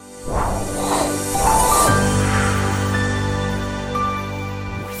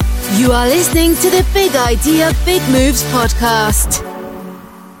You are listening to the Big Idea, Big Moves podcast.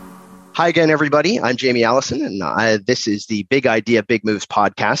 Hi again, everybody. I'm Jamie Allison, and this is the Big Idea, Big Moves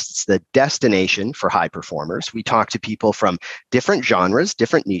podcast. It's the destination for high performers. We talk to people from different genres,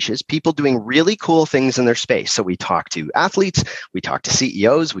 different niches, people doing really cool things in their space. So we talk to athletes, we talk to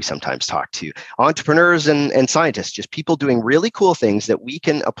CEOs, we sometimes talk to entrepreneurs and scientists, just people doing really cool things that we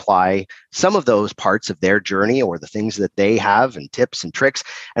can apply some of those parts of their journey or the things that they have and tips and tricks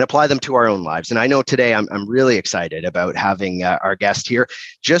and apply them to our own lives. And I know today I'm really excited about having our guest here.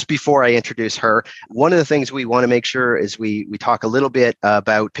 Just before I introduce her, one of the things we want to make sure is we talk a little bit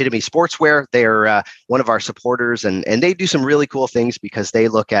about Epitome Sportswear. They're one of our supporters, and they do some really cool things because they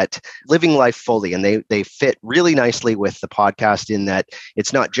look at living life fully, and they fit really nicely with the podcast in that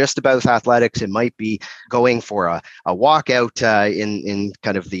it's not just about athletics. It might be going for a walk out in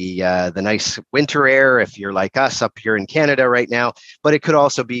kind of the nice winter air if you're like us up here in Canada right now, but it could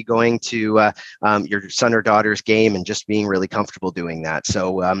also be going to your son or daughter's game and just being really comfortable doing that.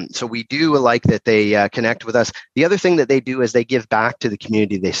 So we do like that they connect with us. The other thing that they do is they give back to the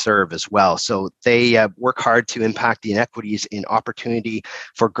community they serve as well. So they work hard to impact the inequities in opportunity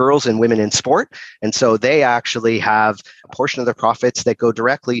for girls and women in sport. And so they actually have a portion of their profits that go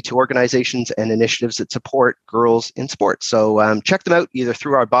directly to organizations and initiatives that support girls in sport. So check them out either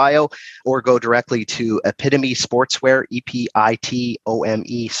through our bio or go directly to Epitome Sportswear, EPITOME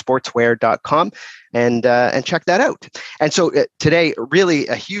sportswear.com. And check that out. And so today, really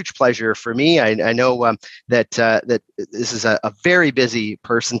a huge pleasure for me. I know that this is a very busy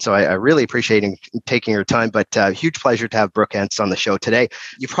person, so I really appreciate taking her time, but huge pleasure to have Brooke Ence on the show today.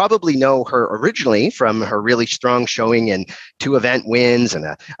 You probably know her originally from her really strong showing in 2 event wins and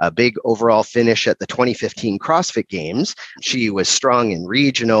a big overall finish at the 2015 CrossFit Games. She was strong in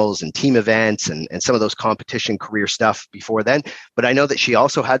regionals and team events and some of those competition career stuff before then. But I know that she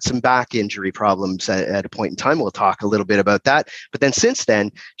also had some back injury problems at a point in time. We'll talk a little bit about that. But then since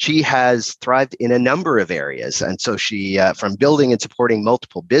then, she has thrived in a number of areas. And so she, from building and supporting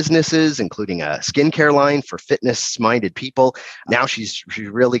multiple businesses, including a skincare line for fitness-minded people. Now she's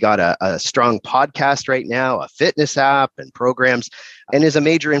really got a strong podcast right now, a fitness app and programs, and is a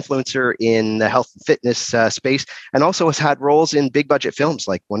major influencer in the health and fitness space, and also has had roles in big budget films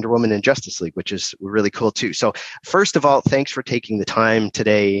like Wonder Woman and Justice League, which is really cool too. So first of all, thanks for taking the time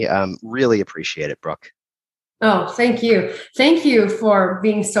today. Really appreciate it, Brooke. Oh, thank you. Thank you for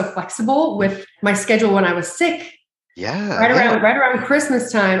being so flexible with my schedule when I was sick. Yeah. Right around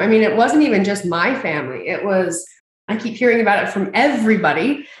Christmas time. I mean, it wasn't even just my family. It was, I keep hearing about it from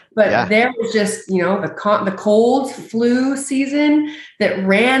everybody, but there was just, the cold flu season that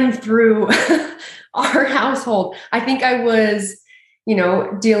ran through our household. I think I was,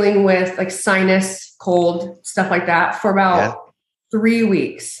 dealing with like sinus, cold, stuff like that for about 3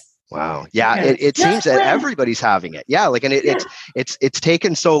 weeks. Wow. Yeah. It seems that everybody's having it. Yeah. Like, and it's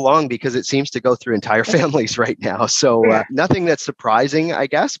taken so long because it seems to go through entire families right now. So nothing that's surprising, I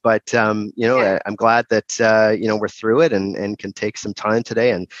guess, but I'm glad that, we're through it and can take some time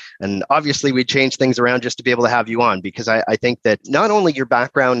today. And obviously we changed things around just to be able to have you on, because I think that not only your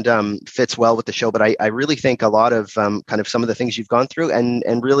background fits well with the show, but I really think a lot of kind of some of the things you've gone through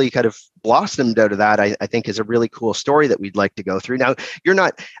and really kind of blossomed out of that, I think is a really cool story that we'd like to go through. Now, you're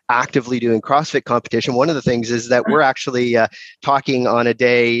not actively doing CrossFit competition. One of the things is that we're actually talking on a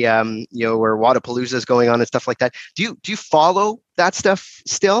day, where Wodapalooza is going on and stuff like that. Do you follow that stuff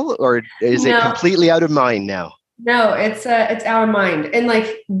still, or is it completely out of mind now? No, it's out of mind. And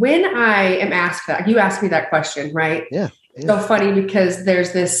like when I am asked that, you asked me that question, right? Yeah. So funny because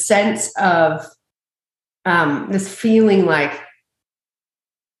there's this sense of this feeling like,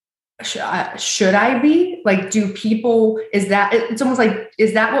 should I be like, do people, it's almost like,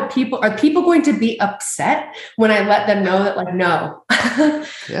 is that what are people going to be upset when I let them know that like, no,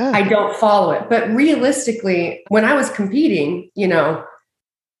 I don't follow it. But realistically, when I was competing,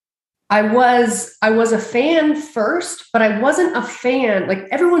 I was a fan first, but I wasn't a fan. Like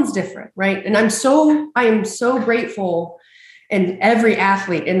everyone's different. Right. And I am so grateful in every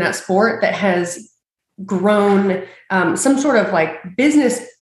athlete in that sport that has grown some sort of like business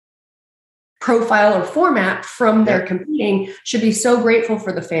profile or format from their competing. Should be so grateful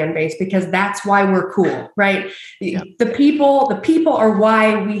for the fan base, because that's why we're cool, right? The people are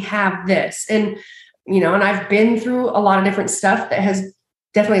why we have this. And, and I've been through a lot of different stuff that has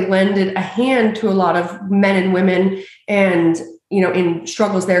definitely lended a hand to a lot of men and women and, in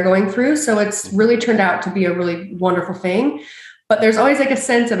struggles they're going through. So it's really turned out to be a really wonderful thing. But there's always like a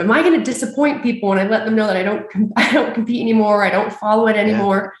sense of, am I going to disappoint people when I let them know that I don't compete anymore? I don't follow it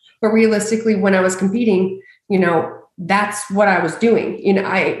anymore. But realistically, when I was competing, that's what I was doing.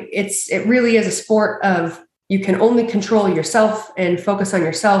 It really is a sport of, you can only control yourself and focus on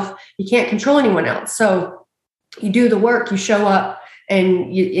yourself. You can't control anyone else. So you do the work, you show up,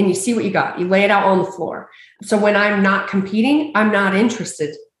 and you see what you got. You lay it out on the floor. So when I'm not competing, I'm not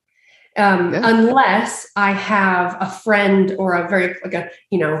interested. Unless I have a friend or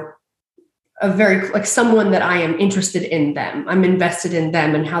someone that I am interested in them. I'm invested in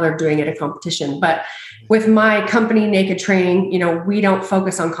them and how they're doing at a competition. But with my company, Naked Training, we don't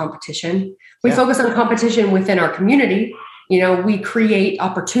focus on competition. We focus on competition within our community. We create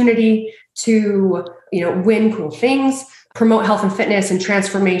opportunity to, win cool things, promote health and fitness and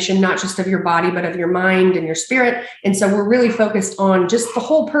transformation, not just of your body, but of your mind and your spirit. And so we're really focused on just the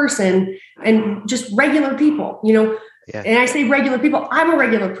whole person and just regular people, and I say regular people, I'm a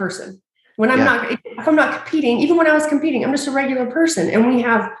regular person. When if I'm not competing, even when I was competing, I'm just a regular person.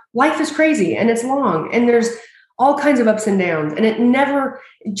 And life is crazy and it's long and there's all kinds of ups and downs. And it never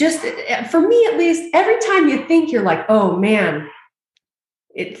for me, at least, every time you think you're like, oh man,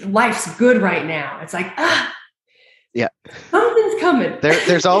 life's good right now. It's like, something's coming.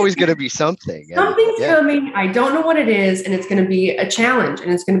 There's always going to be something. Something's coming. I don't know what it is. And it's going to be a challenge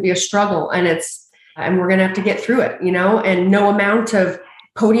and it's going to be a struggle. And we're going to have to get through it, and no amount of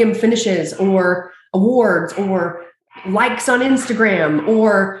podium finishes or awards or likes on Instagram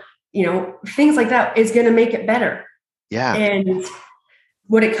or, things like that is going to make it better. Yeah. And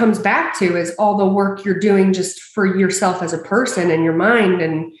what it comes back to is all the work you're doing just for yourself as a person and your mind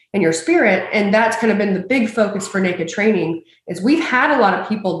and your spirit. And that's kind of been the big focus for Naked Training is we've had a lot of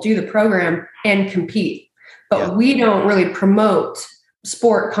people do the program and compete, but we don't really promote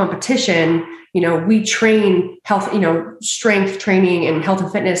sport competition. We train health, strength training and health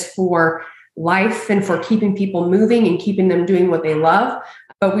and fitness for life and for keeping people moving and keeping them doing what they love.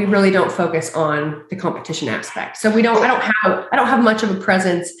 But we really don't focus on the competition aspect. So I don't have much of a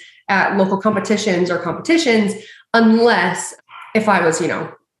presence at local competitions unless if I was,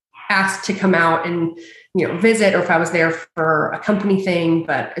 asked to come out and, visit, or if I was there for a company thing.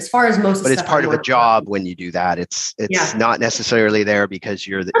 But as far as but it's part of a job when you do that. It's not necessarily there because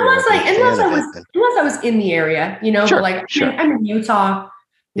unless I was in the area, Sure, I'm in Utah,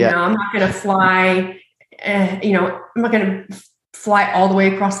 I'm not going to fly, I'm not going to fly all the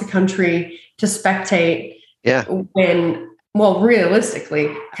way across the country to spectate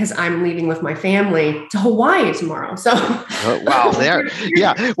realistically, because I'm leaving with my family to Hawaii tomorrow. So, wow,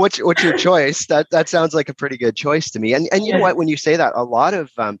 What's your choice? That sounds like a pretty good choice to me. And you know what? When you say that, a lot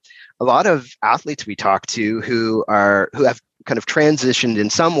of athletes we talk to who have kind of transitioned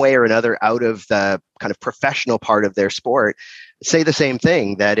in some way or another out of the kind of professional part of their sport say the same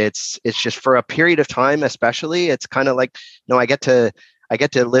thing, that it's just for a period of time, especially, it's kind of like, I get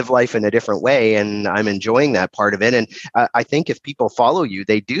to live life in a different way and I'm enjoying that part of it. And I think if people follow you,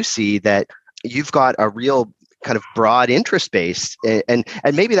 they do see that you've got a real kind of broad interest base. And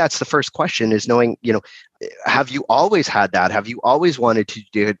maybe that's the first question, is knowing, have you always had that? Have you always wanted to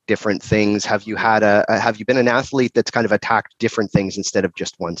do different things? Have you been an athlete that's kind of attacked different things instead of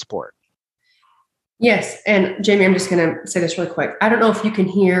just one sport? Yes. And Jamie, I'm just going to say this really quick. I don't know if you can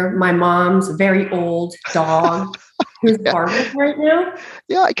hear my mom's very old dog who's barking right now.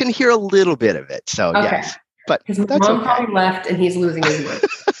 Yeah, I can hear a little bit of it. So yes, but because my mom probably left and he's losing his mind.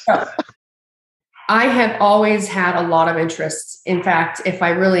 So I have always had a lot of interests. In fact, if I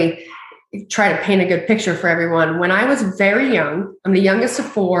really try to paint a good picture for everyone, when I was very young, I'm the youngest of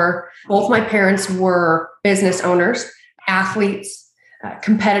four. Both my parents were business owners, athletes,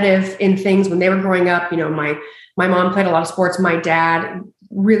 competitive in things when they were growing up. My mom played a lot of sports. My dad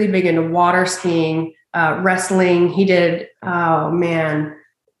really big into water skiing, wrestling. He did,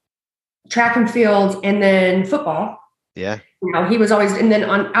 track and field, and then football. Yeah. He was always, and then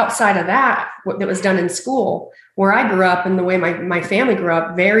outside of that, what was done in school, where I grew up and the way my family grew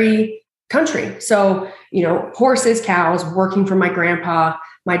up, very country. So, horses, cows, working for my grandpa.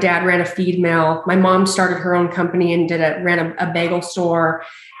 My dad ran a feed mill. My mom started her own company and ran a bagel store.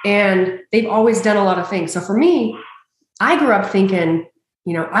 And they've always done a lot of things. So for me, I grew up thinking,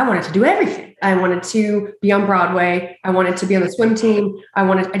 I wanted to do everything. I wanted to be on Broadway. I wanted to be on the swim team. I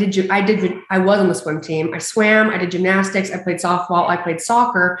was on the swim team. I swam. I did gymnastics. I played softball. I played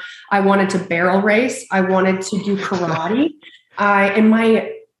soccer. I wanted to barrel race. I wanted to do karate. And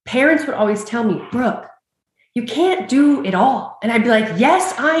my parents would always tell me, Brooke, you can't do it all. And I'd be like,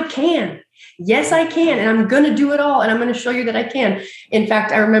 yes, I can. Yes, I can. And I'm going to do it all. And I'm going to show you that I can. In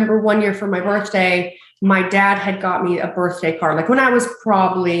fact, I remember one year for my birthday, my dad had got me a birthday card, like when I was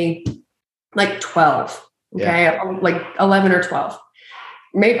probably like 12, okay, like 11 or 12.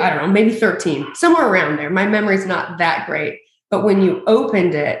 maybe, I don't know, maybe 13, somewhere around there. My memory's not that great. But when you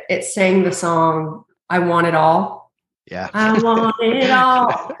opened it, it sang the song, I Want It All. Yeah. I want it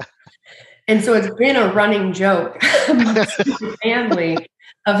all. And so it's been a running joke amongst my family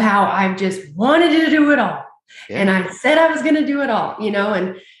of how I've just wanted to do it all. Yeah. And I said I was going to do it all,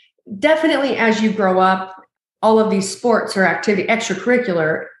 and definitely as you grow up, all of these sports or activity,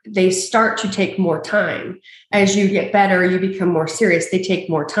 extracurricular, they start to take more time. As you get better, you become more serious. They take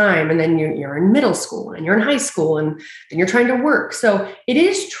more time. And then you're in middle school and you're in high school and then you're trying to work. So it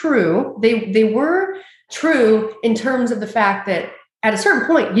is true. They were true in terms of the fact that at a certain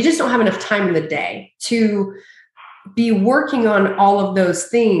point, you just don't have enough time in the day to be working on all of those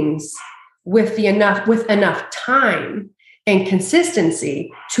things with enough time and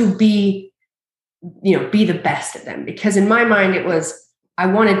consistency to be the best at them. Because in my mind, it was, I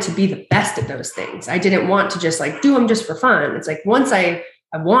wanted to be the best at those things. I didn't want to just like do them just for fun. It's like, once I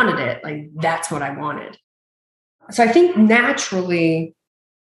wanted it, like, that's what I wanted. So I think naturally,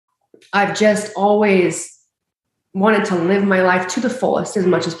 I've just always wanted to live my life to the fullest as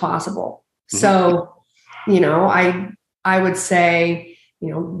much as possible. Mm-hmm. So, I would say,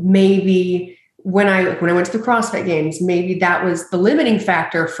 maybe when I went to the CrossFit Games, maybe that was the limiting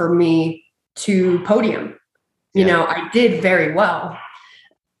factor for me to podium. I did very well,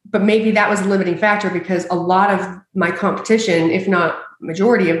 but maybe that was a limiting factor because a lot of my competition, if not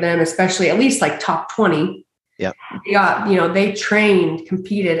majority of them, especially at least like top 20, they trained,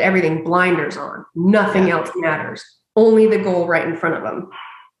 competed, everything blinders on, nothing else matters, only the goal right in front of them.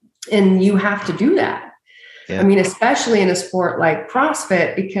 And you have to do that. Yeah. I mean, especially in a sport like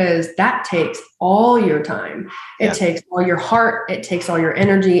CrossFit, because that takes all your time. It takes all your heart. It takes all your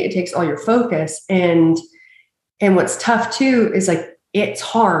energy. It takes all your focus. And what's tough too is like, it's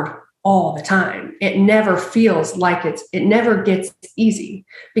hard all the time. It never feels like it never gets easy,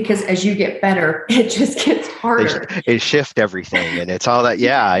 because as you get better, it just gets harder. They shift everything, and it's all that.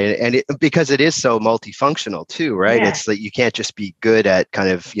 Yeah. And because it is so multifunctional too, right? Yeah. It's like, you can't just be good at kind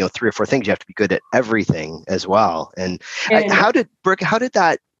of, 3 or 4 things. You have to be good at everything as well. And how did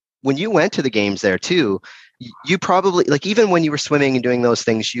that, when you went to the games there too, you probably, like, even when you were swimming and doing those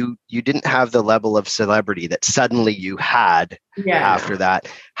things, you didn't have the level of celebrity that suddenly you had after that.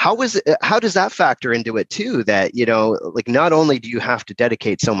 How does that factor into it too? That, like, not only do you have to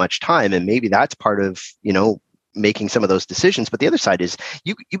dedicate so much time, and maybe that's part of, making some of those decisions, but the other side is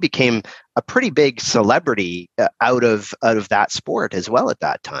you became a pretty big celebrity out of that sport as well at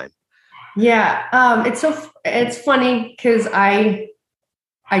that time. Yeah. It's funny because I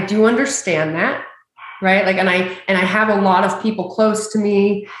do understand that. Right. Like, and I have a lot of people close to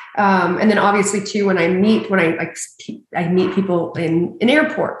me. And then obviously too, when I meet people in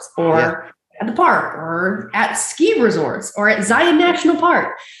airports or at the park or at ski resorts or at Zion National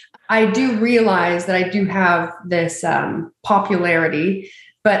Park, I do realize that I do have this popularity,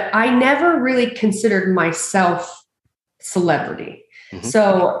 but I never really considered myself celebrity. Mm-hmm.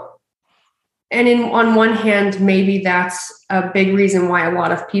 So, and on one hand, maybe that's a big reason why a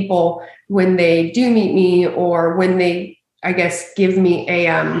lot of people, when they do meet me or when they, I guess, give me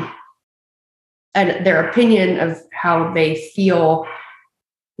their opinion of how they feel,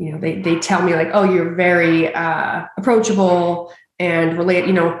 they tell me like, oh, you're very approachable and relate,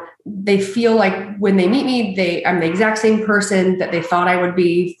 they feel like when they meet me, I'm the exact same person that they thought I would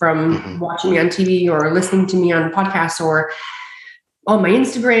be from watching me on TV or listening to me on podcasts or on my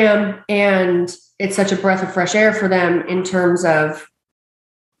Instagram. And it's such a breath of fresh air for them in terms of,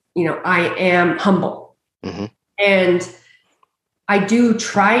 I am humble. Mm-hmm. And I do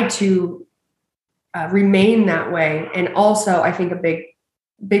try to remain that way. And also, I think a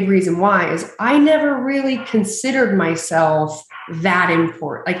big reason why is I never really considered myself that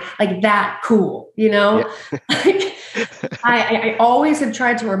important, like that cool, Yeah. Like, I always have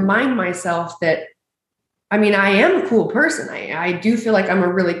tried to remind myself that, I am a cool person. I do feel like I'm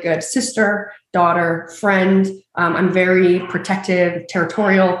a really good sister, daughter, friend. I'm very protective,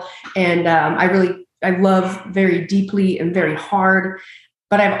 territorial, and I love very deeply and very hard.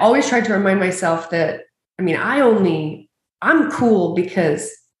 But I've always tried to remind myself that, I'm cool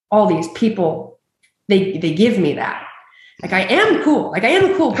because all these people, they give me that. Like, I am cool. Like, I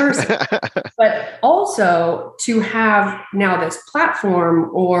am a cool person. But also to have now this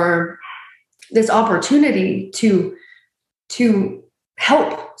platform or this opportunity to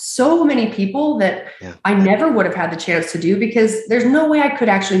help so many people that I never would have had the chance to do, because there's no way I could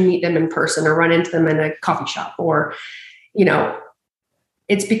actually meet them in person or run into them in a coffee shop or,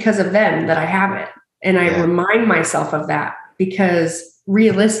 it's because of them that I have it. And I remind myself of that, because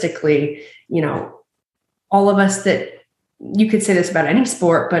realistically, all of us that you could say this about any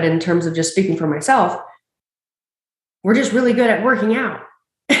sport, but in terms of just speaking for myself, we're just really good at working out.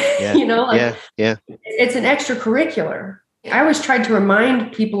 Yeah. It's an extracurricular. I always tried to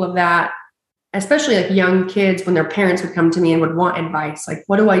remind people of that, especially like young kids, when their parents would come to me and would want advice. Like,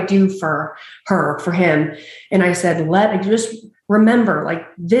 what do I do for her, for him? And I said, just remember, like,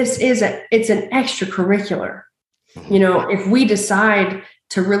 it's an extracurricular. If we decide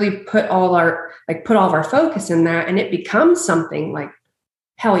to really put all of our focus in that, and it becomes something like,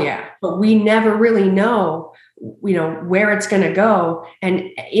 hell yeah, but we never really know, where it's going to go. And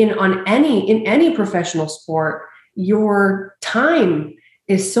in any professional sport, your time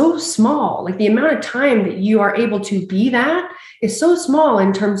is so small. Like, the amount of time that you are able to be that is so small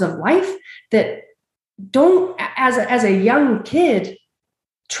in terms of life, that as a young kid,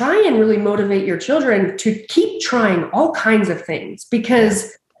 try and really motivate your children to keep trying all kinds of things,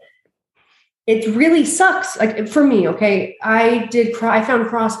 because it really sucks. Like, for me, okay, I found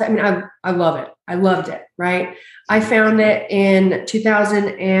CrossFit. I mean, I love it. I loved it. Right. I found it in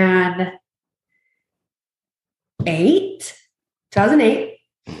 2008,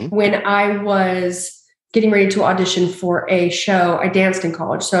 when I was getting ready to audition for a show. I danced in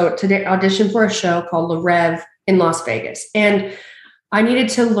college. So to audition for a show called Le Rev in Las Vegas. And I needed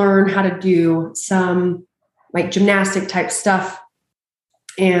to learn how to do some like gymnastic type stuff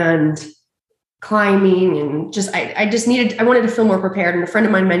and climbing, and I wanted to feel more prepared. And a friend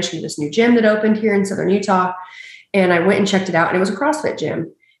of mine mentioned this new gym that opened here in Southern Utah. And I went and checked it out, and it was a CrossFit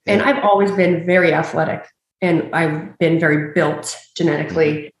gym. And I've always been very athletic, and I've been very built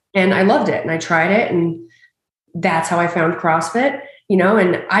genetically, and I loved it. And I tried it, and that's how I found CrossFit,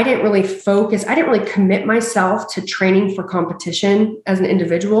 and I didn't really commit myself to training for competition as an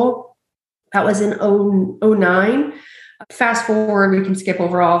individual. That was in 2009. Fast forward, we can skip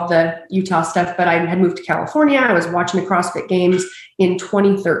over all of the Utah stuff, but I had moved to California. I was watching the CrossFit Games in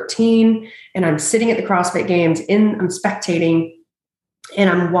 2013, and I'm sitting at the CrossFit Games I'm spectating,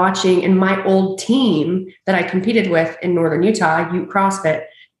 and I'm watching, and my old team that I competed with in Northern Utah, Ute CrossFit,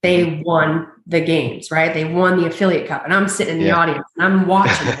 they won the games, right? They won the affiliate cup, and I'm sitting in the audience and I'm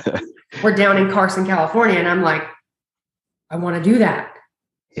watching it. We're down in Carson, California. And I'm like, I want to do that.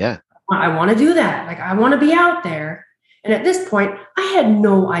 Yeah. I want to do that. Like, I want to be out there. And at this point, I had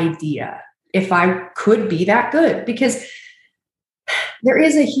no idea if I could be that good, because there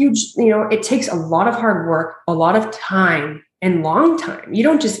is a huge, it takes a lot of hard work, a lot of time, and long time. You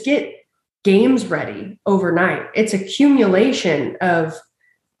don't just get games ready overnight. It's accumulation of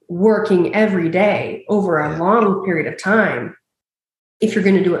working every day over a long period of time if you're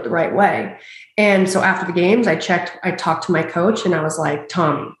going to do it the right way. And so after the games, I talked to my coach, and I was like,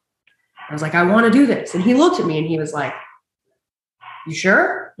 Tommy, I want to do this. And he looked at me and he was like, you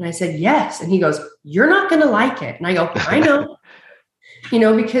sure? And I said, yes. And he goes, you're not going to like it. And I go, I know,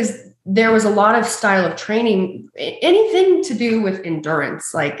 because there was a lot of style of training, anything to do with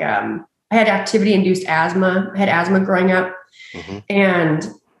endurance. Like, I had activity-induced asthma. I had asthma growing up. And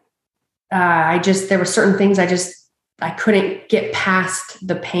there were certain things I couldn't get past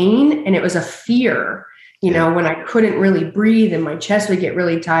the pain. And it was a fear, when I couldn't really breathe and my chest would get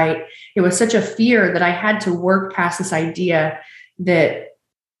really tight. It was such a fear that I had to work past this idea that,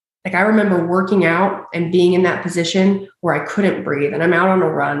 like, I remember working out and being in that position where I couldn't breathe, and I'm out on a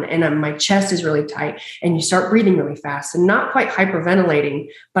run, and my chest is really tight, and you start breathing really fast and not quite hyperventilating.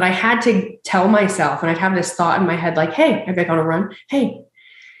 But I had to tell myself, and I'd have this thought in my head, like, hey, I'd be on a run. Hey,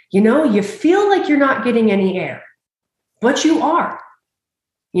 you feel like you're not getting any air, but you are,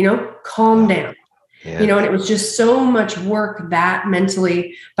 calm down, and it was just so much work that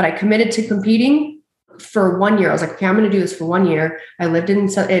mentally, but I committed to competing for 1 year. I was like, okay, I'm going to do this for 1 year. I lived in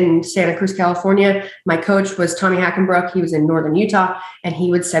Santa Cruz, California. My coach was Tommy Hackenbrook. He was in Northern Utah, and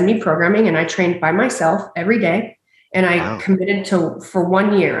he would send me programming, and I trained by myself every day. And I committed for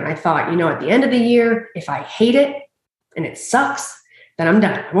 1 year. And I thought, at the end of the year, if I hate it and it sucks, then I'm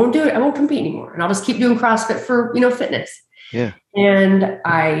done. I won't do it. I won't compete anymore. And I'll just keep doing CrossFit for, fitness. Yeah. And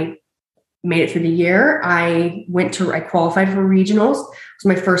I made it through the year. I qualified for regionals. It was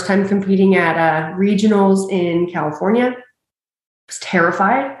my first time competing at regionals in California. I was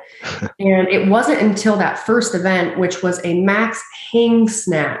terrified. And it wasn't until that first event, which was a max hang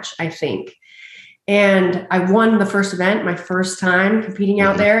snatch, I think. And I won the first event, my first time competing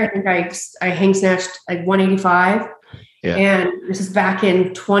out there. I think I hang snatched like 185. Yeah. And this is back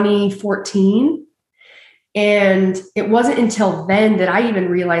in 2014. And it wasn't until then that I even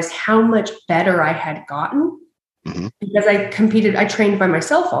realized how much better I had gotten, because I trained by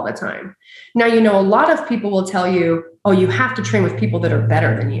myself all the time. Now, a lot of people will tell you, oh, you have to train with people that are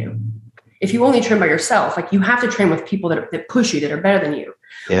better than you. if you only train by yourself, like you have to train with people that push you, that are better than you.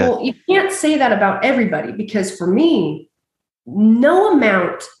 Yeah. Well, you can't say that about everybody, because for me, no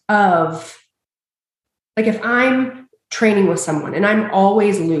amount of, like, if I'm training with someone and I'm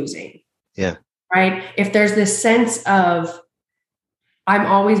always losing, yeah, right? If there's this sense of I'm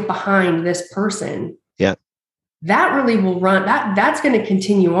always behind this person, yeah, that really will run, that's going to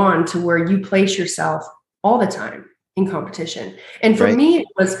continue on to where you place yourself all the time in competition. And for me, it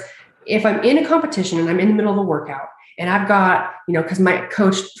was, if I'm in a competition and I'm in the middle of a workout and I've got, because my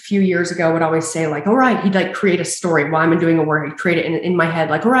coach a few years ago would always say, like, all right, he'd like create a story while I'm doing a workout. He'd create it in my head,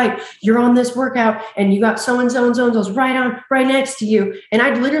 like, all right, you're on this workout and you got so-and-so and so-and-so's right next to you. And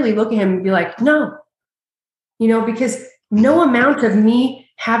I'd literally look at him and be like, no, because no amount of me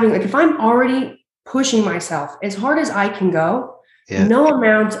having, like, if I'm already pushing myself as hard as I can go, no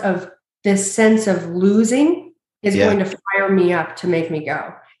amount of this sense of losing is going to fire me up to make me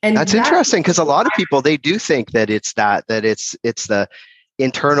go. And that's interesting, because a lot of people, they do think that it's the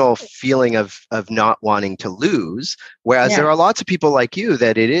internal feeling of not wanting to lose, whereas there are lots of people like you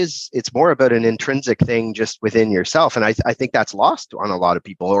that it's more about an intrinsic thing just within yourself. And I think that's lost on a lot of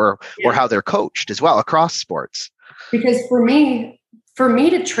people, or how they're coached as well across sports. Because for me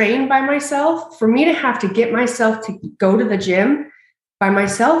to train by myself, for me to have to get myself to go to the gym by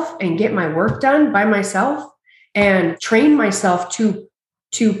myself and get my work done by myself and train myself to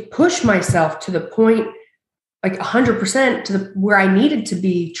push myself to the point, like 100% to where I needed to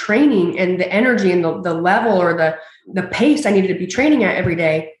be training, and the energy and the level or the pace I needed to be training at every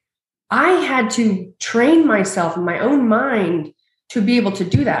day, I had to train myself in my own mind to be able to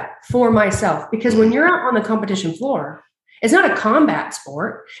do that for myself. Because when you're out on the competition floor, it's not a combat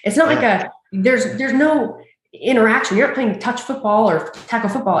sport. It's not like there's no interaction. You're not playing touch football or tackle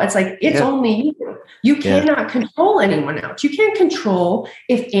football. It's like, it's only you. You cannot control anyone else. You can't control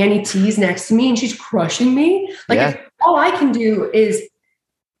if Annie T's next to me and she's crushing me. Like, if all I can do is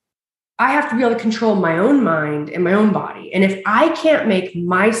I have to be able to control my own mind and my own body. And if I can't make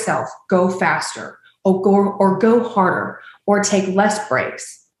myself go faster or go harder or take less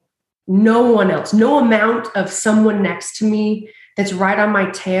breaks, no one else, no amount of someone next to me that's right on my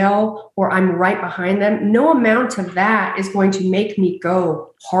tail or I'm right behind them, no amount of that is going to make me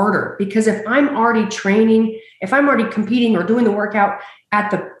go harder. Because if I'm already training, if I'm already competing or doing the workout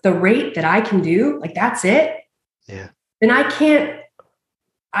at the rate that I can do, like, that's it, then I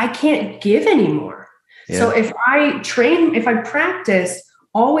can't give anymore. So if I practice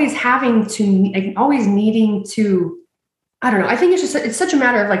always always needing to, I don't know, I think it's such a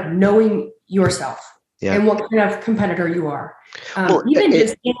matter of, like, knowing yourself and what kind of competitor you are. Even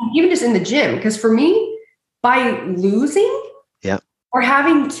just in the gym, because for me, by losing or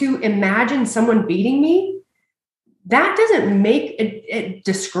having to imagine someone beating me, that doesn't make it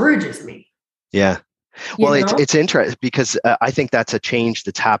discourages me. Yeah. Well, it's interesting, because I think that's a change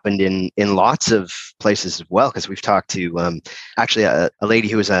that's happened in lots of places as well. Because we've talked to actually a lady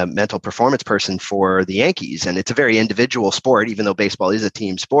who is a mental performance person for the Yankees, and it's a very individual sport, even though baseball is a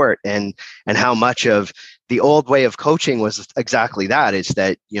team sport. And how much of the old way of coaching was exactly that, is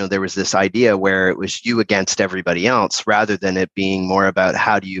that, there was this idea where it was you against everybody else, rather than it being more about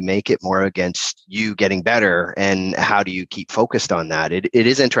how do you make it more against you getting better, and how do you keep focused on that. It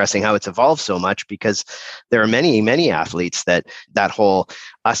is interesting how it's evolved so much, because there are many, many athletes that whole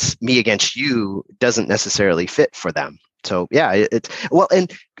me against you doesn't necessarily fit for them. So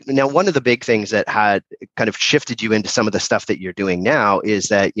and now one of the big things that had kind of shifted you into some of the stuff that you're doing now is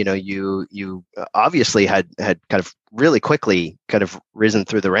that, you obviously had kind of really quickly kind of risen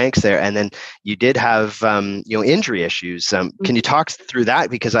through the ranks there. And then you did have, injury issues. Can you talk through that?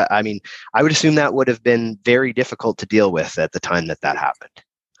 Because I would assume that would have been very difficult to deal with at the time that happened.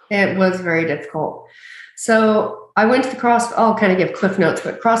 It was very difficult. So I went to the I'll kind of give cliff notes,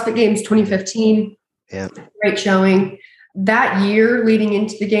 but CrossFit Games 2015, great showing. That year leading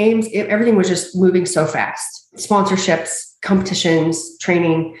into the games, everything was just moving so fast. Sponsorships, competitions,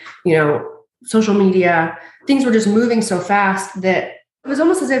 training, social media, things were just moving so fast that it was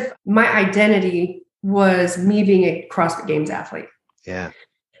almost as if my identity was me being a CrossFit Games athlete. Yeah.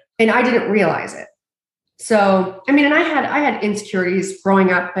 And I didn't realize it. So, and I had insecurities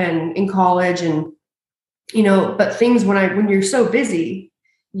growing up and in college, and, but things when you're so busy,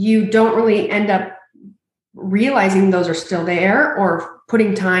 you don't really end up realizing those are still there or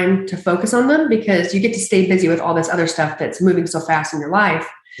putting time to focus on them, because you get to stay busy with all this other stuff that's moving so fast in your life.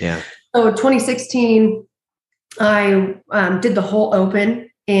 Yeah. So 2016, I did the whole Open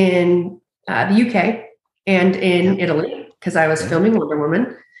in the UK and in Italy, because I was filming Wonder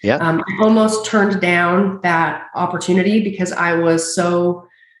Woman. Yeah. I almost turned down that opportunity because I was so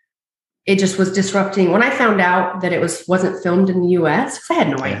it just was disrupting. When I found out that it wasn't filmed in the US, because I had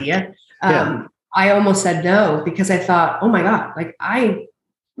no idea, I almost said no, because I thought, oh my God, like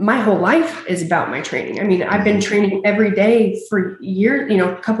my whole life is about my training. I mean, I've been training every day for years,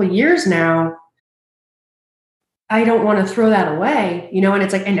 a couple of years now. I don't want to throw that away, and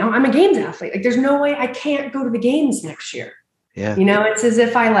it's like, and now I'm a games athlete. Like, there's no way I can't go to the games next year. Yeah. It's as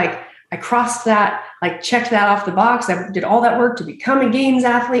if I crossed that, like checked that off the box. I did all that work to become a games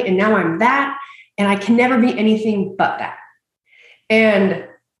athlete, and now I'm that, and I can never be anything but that. And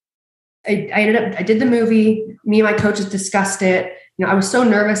I did the movie. Me and my coaches discussed it. I was so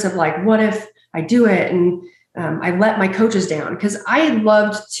nervous of like, what if I do it? And I let my coaches down, because I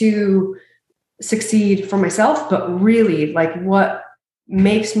loved to succeed for myself, but really like what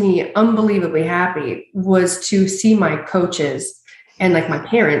makes me unbelievably happy was to see my coaches and like my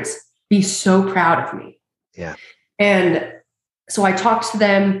parents be so proud of me. Yeah. And so I talked to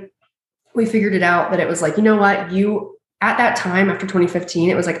them. We figured it out that it was like, you know what, at that time, after 2015,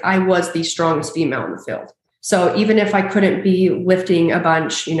 it was like, I was the strongest female in the field. So even if I couldn't be lifting a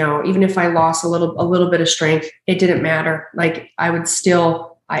bunch, even if I lost a little bit of strength, it didn't matter. Like I would still,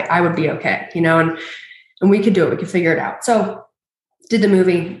 I would be okay, and we could do it. We could figure it out. So did the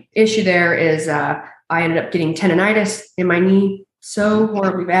movie. Issue there is I ended up getting tendonitis in my knee, so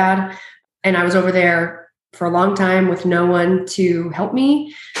horribly bad. And I was over there for a long time with no one to help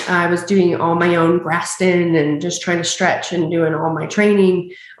me. I was doing all my own Graston and just trying to stretch and doing all my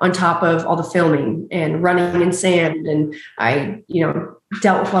training on top of all the filming and running in sand. And I,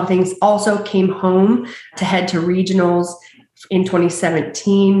 dealt with a lot of things. Also came home to head to regionals in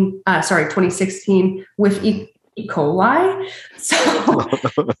 2016 with E. coli. So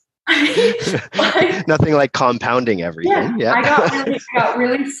nothing like compounding everything. Yeah. I got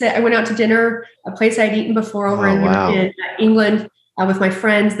really sick. I went out to dinner, a place I'd eaten before over in England with my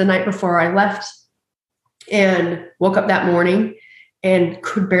friends the night before I left, and woke up that morning and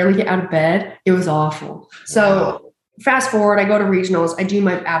could barely get out of bed. It was awful. So fast forward, I go to regionals. I do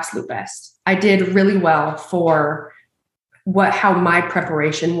my absolute best. I did really well for how my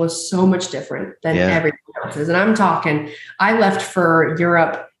preparation was so much different than everyone else's. And I'm talking, I left for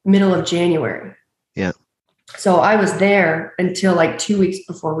Europe middle of January. Yeah. So I was there until like 2 weeks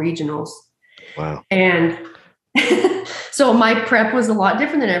before regionals. Wow. And so my prep was a lot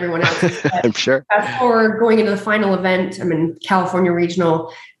different than everyone else's. I'm sure. Fast forward, going into the final event, I'm in California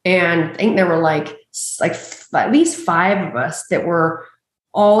regional, and I think there were like at least 5 of us that were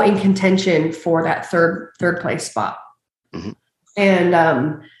all in contention for that third place spot. Mm-hmm. And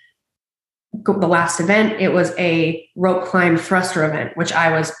the last event, it was a rope climb thruster event, which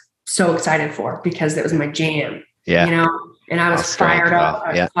I was so excited for because it was my jam. Yeah. And I was fired up.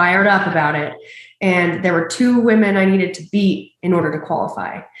 I was fired up about it. And there were 2 women I needed to beat in order to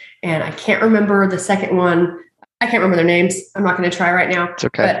qualify. And I can't remember the second one. I can't remember their names. I'm not going to try right now. It's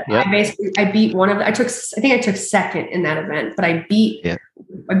okay. But I beat one of them. I think I took second in that event, but I beat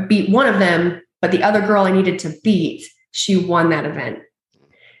one of them, but the other girl I needed to beat, she won that event.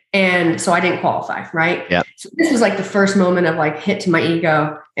 And so I didn't qualify, right? Yeah. So this was like the first moment of like hit to my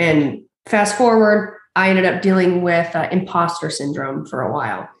ego. And fast forward, I ended up dealing with imposter syndrome for a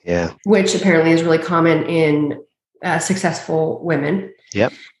while. Yeah. Which apparently is really common in successful women.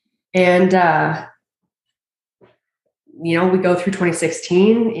 Yep. And, we go through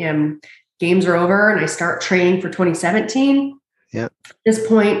 2016 and games are over and I start training for 2017. Yeah. At this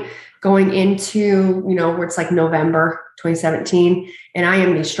point, going into, where it's like November 2017, and I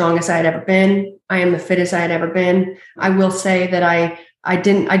am the strongest I had ever been. I am the fittest I had ever been. I will say that I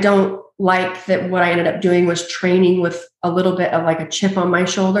don't like that what I ended up doing was training with a little bit of like a chip on my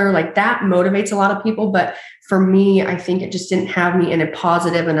shoulder. Like that motivates a lot of people. But for me, I think it just didn't have me in a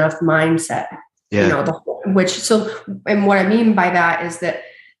positive enough mindset, and what I mean by that is that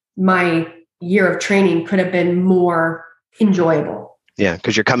my year of training could have been more enjoyable. Yeah.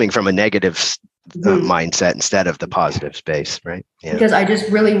 Because you're coming from a negative mindset instead of the positive space, right? Yeah. Because I just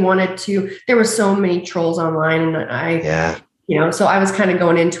really wanted to, there were so many trolls online and so I was kind of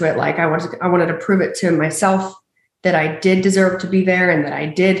going into it like I wanted to prove it to myself that I did deserve to be there and that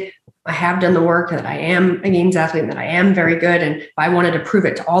I have done the work, that I am a games athlete and that I am very good. And I wanted to prove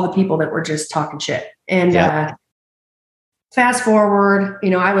it to all the people that were just talking shit. And fast forward,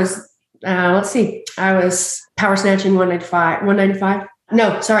 I was, I was power snatching 195.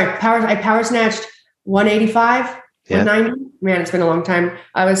 No, sorry. I power snatched 185, 190. Man, it's been a long time.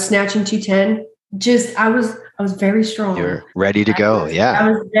 I was snatching 210. I was very strong. You're ready to go. I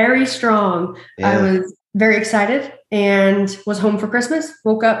was very strong. Yeah. I was very excited and was home for Christmas.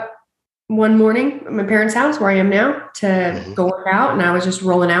 Woke up, one morning at my parents' house where I am now to go work out. And I was just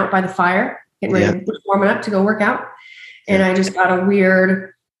rolling out by the fire, getting ready, warming up to go work out. And I just got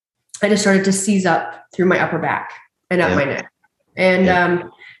I just started to seize up through my upper back and up my neck. And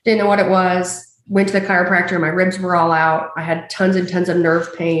didn't know what it was. Went to the chiropractor. My ribs were all out. I had tons and tons of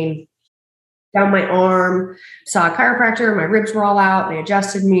nerve pain down my arm. Saw a chiropractor. My ribs were all out. They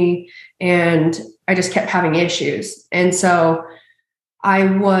adjusted me. And I just kept having issues. And so I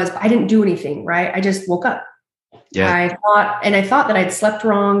didn't do anything, right? I just woke up. Yeah. I thought that I'd slept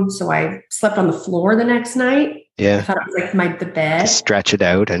wrong. So I slept on the floor the next night. Yeah. I thought it was like the bed. Just stretch it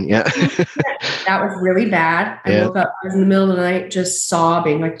out and That was really bad. I woke up, I was in the middle of the night just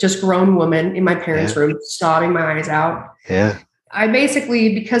sobbing, like just grown woman in my parents' room, sobbing my eyes out. Yeah. I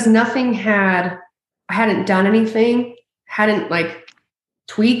basically, because I hadn't done anything, hadn't like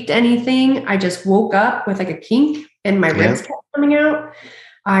tweaked anything. I just woke up with like a kink and my ribs kept coming out.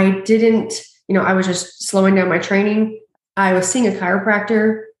 I didn't, I was just slowing down my training. I was seeing a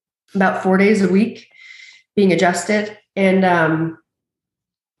chiropractor about 4 days a week, being adjusted. And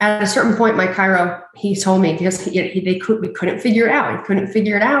at a certain point, my chiro, he told me, because we couldn't figure it out. He couldn't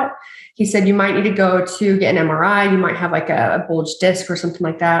figure it out. He said, you might need to go to get an MRI. You might have like a bulged disc or something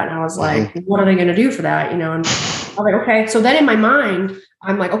like that. And I was like, what are they going to do for that? And I was like, okay. So then in my mind,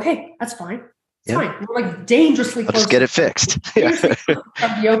 I'm like, okay, that's fine. It's fine. We're like dangerously close. Let's get it fixed. Be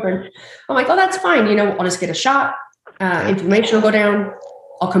open. I'm like, oh, that's fine. I'll just get a shot. Inflammation will go down.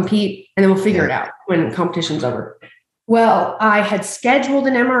 I'll compete and then we'll figure it out when competition's over. Well, I had scheduled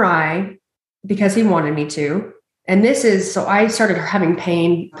an MRI because he wanted me to. And so I started having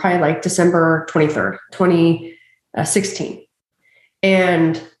pain probably like December 23rd, 2016.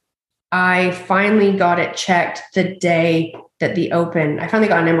 And I finally got it checked the day that I finally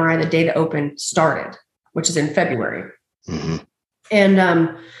got an MRI the day the Open started, which is in February. Mm-hmm.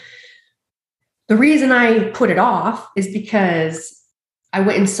 And the reason I put it off is because I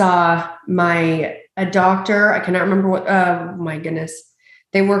went and saw a doctor. I cannot remember what, my goodness.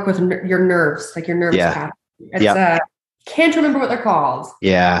 They work with your nerves, like your nervous path. Can't remember what they're called.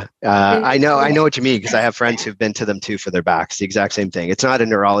 Yeah. I know what you mean, because I have friends who've been to them too for their backs. The exact same thing. It's not a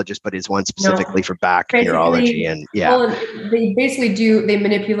neurologist, but it's one specifically for back neurology. And well, they basically they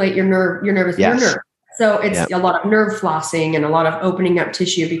manipulate your nerve. So it's a lot of nerve flossing and a lot of opening up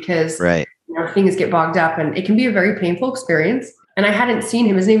tissue because things get bogged up, and it can be a very painful experience. And I hadn't seen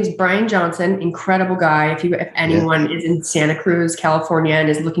him. His name is Brian Johnson, incredible guy. If anyone is in Santa Cruz, California, and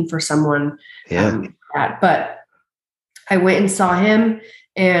is looking for someone, but I went and saw him,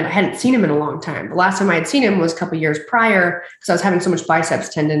 and I hadn't seen him in a long time. The last time I had seen him was a couple of years prior, because I was having so much biceps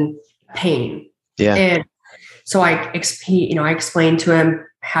tendon pain. Yeah, and so I explained to him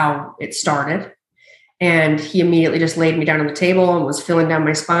how it started. And he immediately just laid me down on the table and was feeling down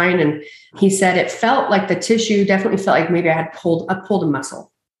my spine. And he said it felt like the tissue definitely felt like maybe I had pulled a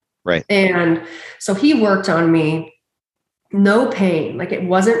muscle. Right. And so he worked on me, no pain, like it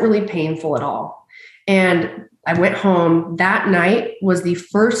wasn't really painful at all. And I went home. That night was the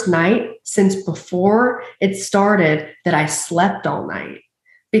first night since before it started that I slept all night.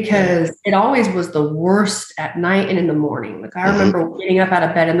 Because it always was the worst at night and in the morning. Like I remember getting up out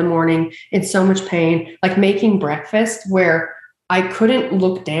of bed in the morning in so much pain, like making breakfast where I couldn't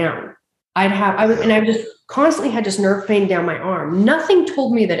look down. I just constantly had just nerve pain down my arm. Nothing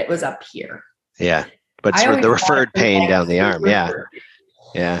told me that it was up here. Yeah. But it's the referred pain down the arm. Yeah.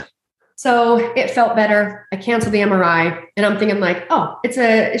 Yeah. So it felt better. I canceled the MRI, and I'm thinking like, oh, it's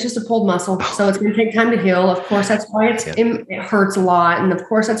just a pulled muscle. So it's going to take time to heal. Of course, that's why it hurts a lot. And of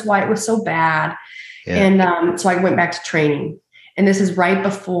course, that's why it was so bad. Yeah. And so I went back to training, and this is right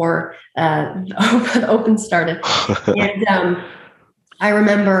before the Open started. And I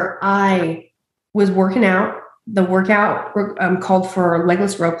remember I was working out. The workout called for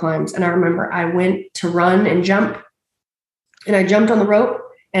legless rope climbs. And I remember I went to run and jump, and I jumped on the rope.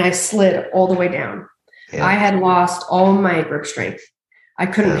 And I slid all the way down. Yeah. I had lost all my grip strength. I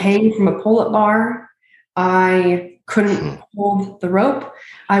couldn't hang from a pull-up bar. I couldn't hold the rope.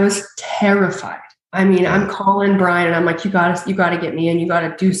 I was terrified. I mean, I'm calling Brian, and I'm like, you gotta get me in. You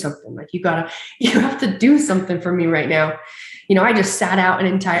gotta do something. Like you have to do something for me right now. I just sat out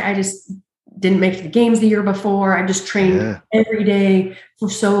I just didn't make the games the year before. I just trained every day for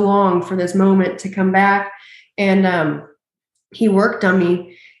so long for this moment to come back. And he worked on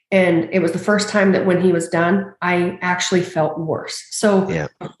me. And it was the first time that when he was done, I actually felt worse. So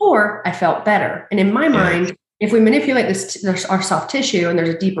before I felt better. And in my mind, if we manipulate our soft tissue and there's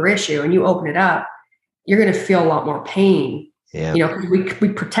a deeper issue and you open it up, you're going to feel a lot more pain, because we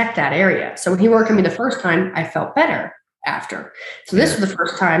protect that area. So when he worked on me the first time, I felt better. after. So this was the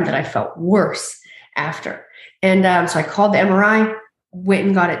first time that I felt worse after. And so I called the MRI, went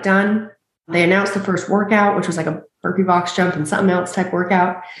and got it done. They announced the first workout, which was like a burpee box jump and something else type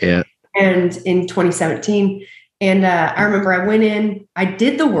workout. Yeah. And in 2017. And I remember I went in, I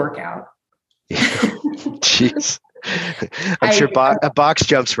did the workout. Jeez. I'm sure box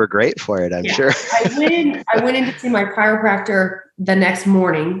jumps were great for it. I'm sure. I went in to see my chiropractor the next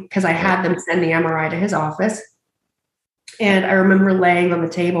morning because I had them send the MRI to his office. And I remember laying on the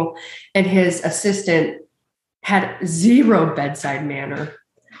table and his assistant had zero bedside manner.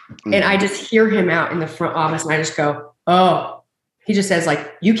 Mm-hmm. And I just hear him out in the front office and I just go, oh, he just says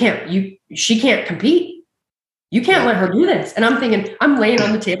like, she can't compete. You can't let her do this. And I'm thinking, I'm laying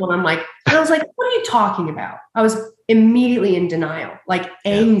on the table and I'm like, and I was like, what are you talking about? I was immediately in denial, like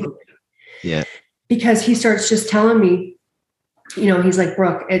angry. Yeah. Because he starts just telling me, he's like,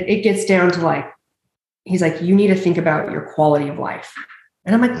 Brooke, it gets down to like, he's like, you need to think about your quality of life.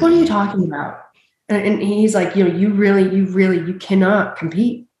 And I'm like, what are you talking about? And he's like, you cannot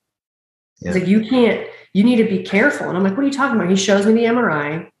compete. Yeah. He's like, you need to be careful. And I'm like, what are you talking about? He shows me the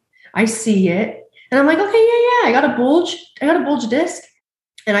MRI. I see it. And I'm like, okay, yeah. I got a bulge disc.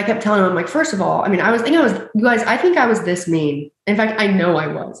 And I kept telling him, I'm like, first of all, I think I was this mean. In fact, I know I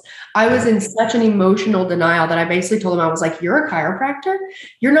was. I was in such an emotional denial that I basically told him, I was like, you're a chiropractor.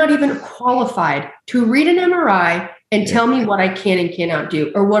 You're not even qualified to read an MRI and tell me what I can and cannot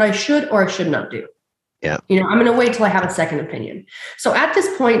do, or what I should or I should not do. Yeah. I'm going to wait till I have a second opinion. So at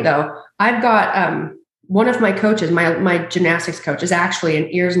this point though, I've got, one of my coaches, my gymnastics coach, is actually an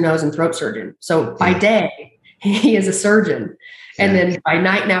ears, nose, and throat surgeon. So by day, he is a surgeon. And then by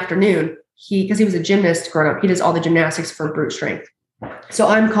night and afternoon, because he was a gymnast growing up, he does all the gymnastics for brute strength. So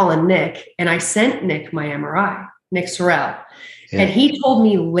I'm calling Nick, and I sent Nick my MRI, Nick Sorrell. Yeah. And he told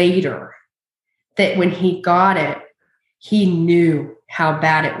me later that when he got it, he knew how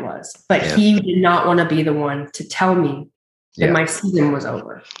bad it was, but he did not want to be the one to tell me that my season was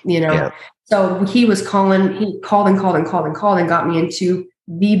over, Yeah. So he was called and got me into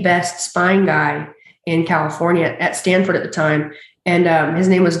the best spine guy in California at Stanford at the time. And his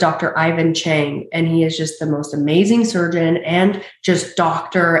name was Dr. Ivan Chang. And he is just the most amazing surgeon and just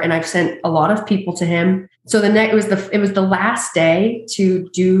doctor. And I've sent a lot of people to him. So it was the last day to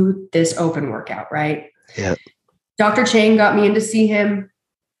do this open workout, right? Yeah. Dr. Chang got me in to see him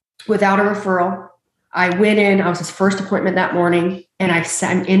without a referral. I went in, I was his first appointment that morning, and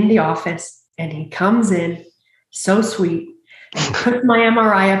I'm in the office. And he comes in, so sweet, and puts my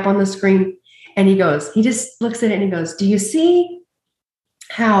MRI up on the screen. And he just looks at it and he goes, do you see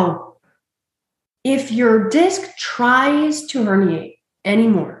how if your disc tries to herniate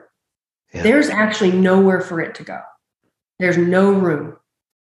anymore, there's actually nowhere for it to go. There's no room.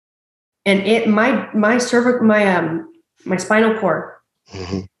 And my spinal cord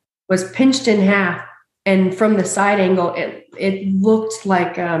was pinched in half. And from the side angle, it looked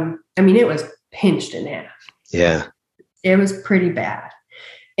like, it was pinched in half. Yeah. It was pretty bad.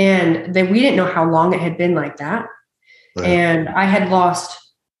 And we didn't know how long it had been like that. Right. And I had lost,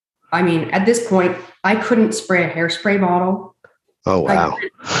 at this point, I couldn't spray a hairspray bottle. Oh, wow.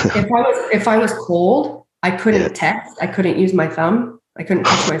 If I was cold, I couldn't text. I couldn't use my thumb. I couldn't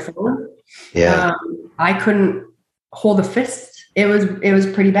touch my phone. Yeah. I couldn't hold a fist. It was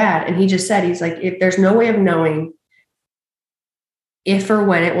pretty bad. And he just said, he's like, if there's no way of knowing if or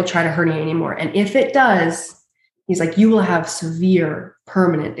when it will try to herniate anymore. And if it does, he's like, you will have severe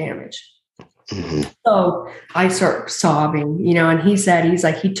permanent damage. Mm-hmm. So I start sobbing, and he said,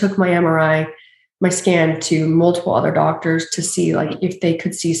 he took my MRI, my scan to multiple other doctors to see like if they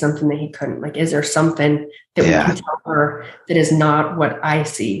could see something that he couldn't. Like, is there something that we can tell her that is not what I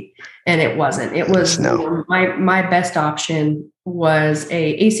see? And it wasn't. It was my best option was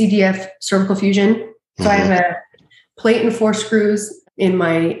a ACDF cervical fusion. So I have a plate and 4 screws in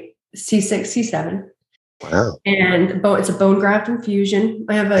my C6, C7. Wow. And it's a bone graft infusion.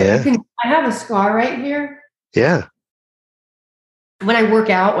 I have I have a scar right here. Yeah. When I work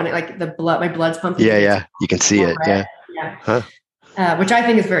out, my blood's pumping. Yeah. You can see it. Red. Yeah. Huh. Which I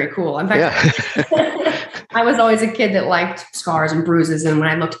think is very cool. In fact, I was always a kid that liked scars and bruises, and when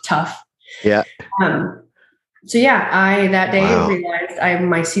I looked tough. Yeah. So I that day realized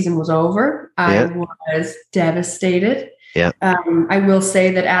my season was over. I was devastated. Yeah. I will say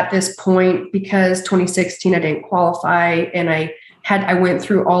that at this point, because 2016 I didn't qualify, and I went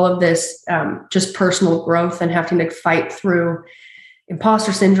through all of this just personal growth and having to fight through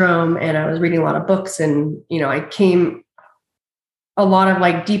imposter syndrome, and I was reading a lot of books, and I came a lot of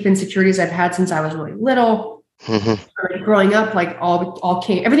like deep insecurities I've had since I was really little. Mm-hmm. Growing up, like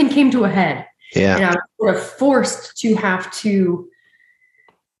everything came to a head. Yeah. And I was sort of forced to have to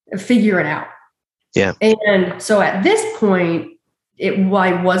figure it out. Yeah. And so at this point,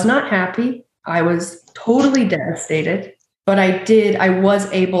 I was not happy. I was totally devastated, but I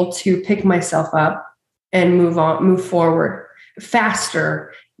was able to pick myself up and move forward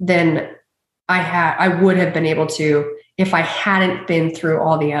faster than I would have been able to if I hadn't been through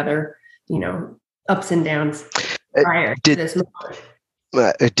all the other, ups and downs prior to this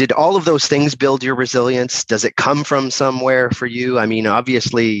moment. Did all of those things build your resilience? Does it come from somewhere for you? I mean,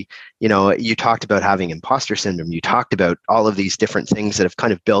 obviously, you talked about having imposter syndrome. You talked about all of these different things that have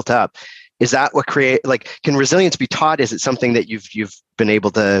kind of built up. Is that what can resilience be taught? Is it something that you've been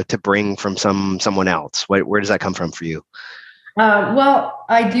able to bring from someone else? Where does that come from for you? Well,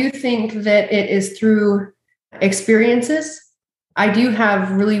 I do think that it is through experiences. I do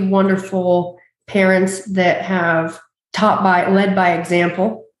have really wonderful parents that have led by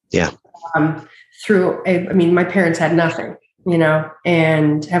example. Yeah. My parents had nothing,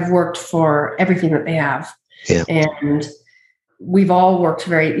 and have worked for everything that they have. Yeah. And we've all worked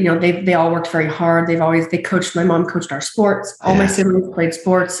they all worked very hard. They coached, my mom coached our sports. All my siblings played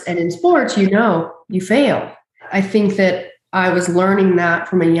sports, and in sports, you fail. I think that I was learning that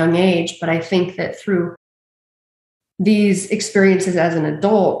from a young age, but I think that through these experiences as an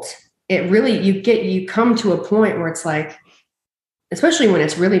adult, it really, you come to a point where it's like, especially when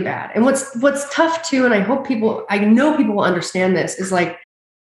it's really bad. And what's tough too, and I know people will understand this, is like,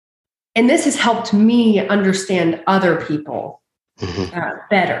 and this has helped me understand other people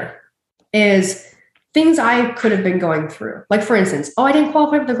better, is things I could have been going through. Like, for instance, I didn't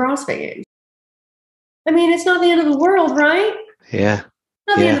qualify for the CrossFit Games. I mean, it's not the end of the world, right? Yeah.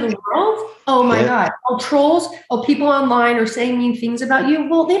 Not the end of the world. Oh my God. Oh, trolls. Oh, people online are saying mean things about you.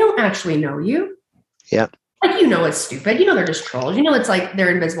 Well, they don't actually know you. Yeah. Like, it's stupid. They're just trolls. It's like they're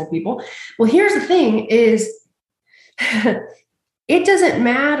invisible people. Well, here's the thing is it doesn't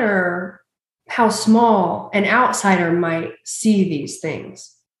matter how small an outsider might see these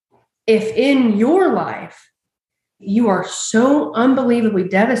things. If in your life you are so unbelievably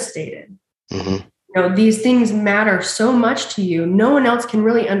devastated, these things matter so much to you, no one else can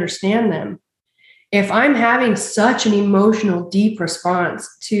really understand them. If I'm having such an emotional, deep response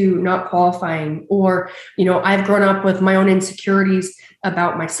to not qualifying, or, I've grown up with my own insecurities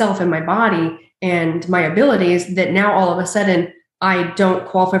about myself and my body and my abilities, that now all of a sudden I don't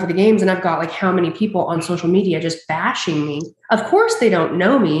qualify for the games, and I've got like how many people on social media just bashing me. Of course they don't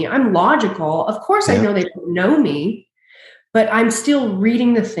know me. I'm logical. Of course I know they don't know me, but I'm still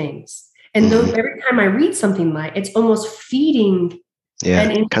reading the things. And every time I read something like, it's almost feeding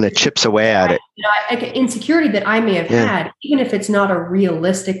kind of chips away at it. Like an insecurity that I may have had, even if it's not a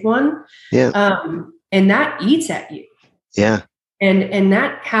realistic one. Yeah. And that eats at you. Yeah. And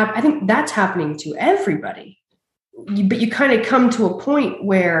I think that's happening to everybody. But you kind of come to a point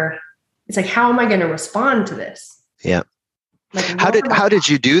where it's like, how am I going to respond to this? Yeah. Like, how did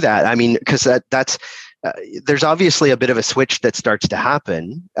you do that? I mean, because that's there's obviously a bit of a switch that starts to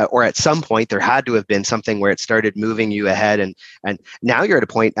happen, or at some point there had to have been something where it started moving you ahead, and now you're at a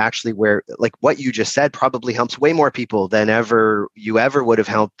point actually where, like, what you just said probably helps way more people than you ever would have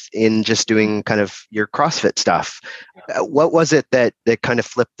helped in just doing kind of your CrossFit stuff. What was it that kind of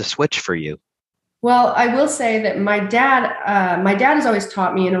flipped the switch for you? Well, I will say that my dad has always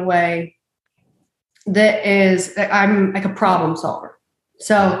taught me in a way that I'm like a problem solver.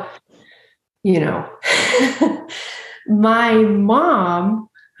 So, my mom,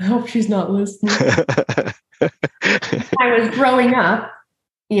 I hope she's not listening. I was growing up,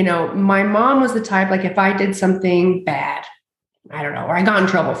 my mom was the type, like, if I did something bad, I don't know, or I got in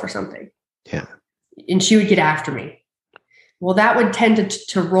trouble for something. Yeah. And she would get after me. Well, that would tend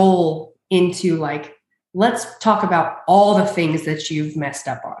to roll into like, let's talk about all the things that you've messed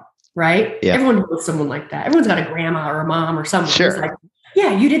up on, right? Yeah. Everyone knows someone like that. Everyone's got a grandma or a mom or someone who's like,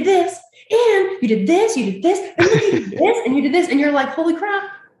 yeah, you did this, and you did this, and you did this, and you did this. And you're like, holy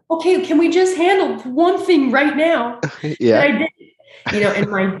crap. Okay, can we just handle one thing right now? Yeah. That I did? And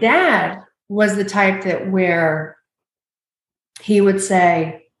my dad was the type that where he would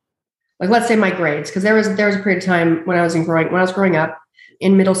say, like, let's say my grades, because there was a period of time when I was growing up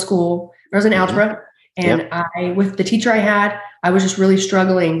in middle school, I was in algebra, and with the teacher I had, I was just really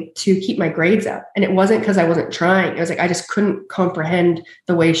struggling to keep my grades up. And it wasn't because I wasn't trying. It was like, I just couldn't comprehend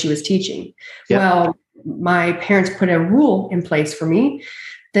the way she was teaching. Yep. Well, my parents put a rule in place for me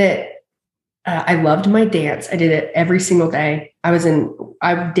that I loved my dance. I did it every single day. I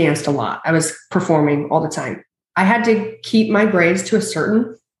danced a lot. I was performing all the time. I had to keep my grades to a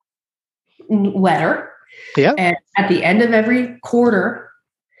certain letter. Yeah. And at the end of every quarter,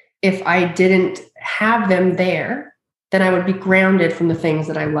 if I didn't have them there, then I would be grounded from the things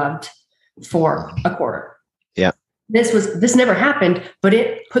that I loved for a quarter. Yeah. This never happened, but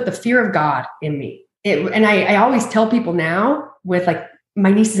it put the fear of God in me. And I always tell people now with like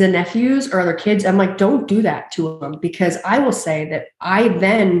my nieces and nephews or other kids, I'm like, don't do that to them, because I will say that I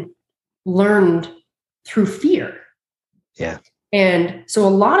then learned through fear. Yeah. And so a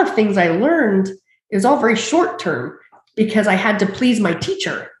lot of things I learned, it was all very short term because I had to please my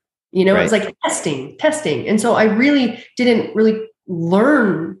teacher. You know, It's like testing. And so I really didn't really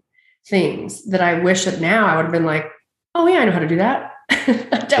learn things that I wish that now I would have been like, oh yeah, I know how to do that.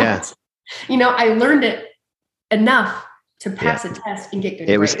 I don't. Yeah. You know, I learned it enough to pass a test and get good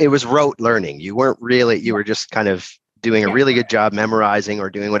grades. It was rote learning. You weren't really, you were just kind of doing a really good job memorizing or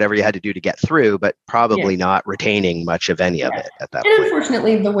doing whatever you had to do to get through, but probably not retaining much of any of it at that point. And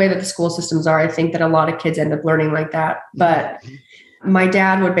unfortunately, the way that the school systems are, I think that a lot of kids end up learning like that. But my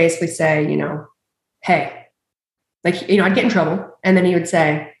dad would basically say, you know, hey, like, you know, I'd get in trouble. And then he would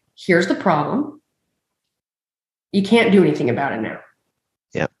say, here's the problem. You can't do anything about it now.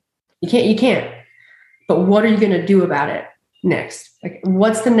 Yeah. You can't. But what are you going to do about it next? Like,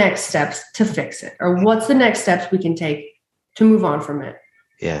 what's the next steps to fix it? Or what's the next steps we can take to move on from it?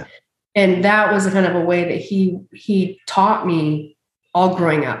 Yeah. And that was a kind of a way that he taught me all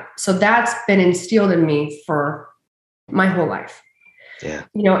growing up. So that's been instilled in me for my whole life. Yeah.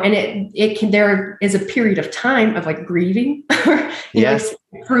 You know, and there is a period of time of like grieving, you know,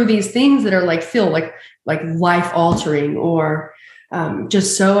 through these things that are like feel like life altering or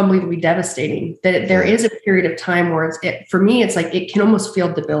just so unbelievably devastating, that there is a period of time where for me, it's like, it can almost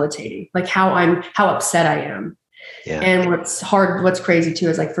feel debilitating, like how upset I am. Yeah. And what's crazy too,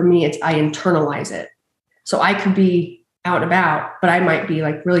 is like, for me, I internalize it. So I could be out and about, but I might be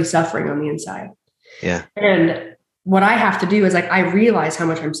like really suffering on the inside. Yeah. And what I have to do is like, I realize how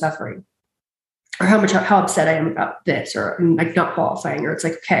much I'm suffering or how upset I am about this, or I'm like not qualifying, or it's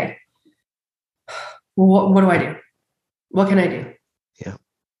like, okay, what do I do? What can I do? Yeah.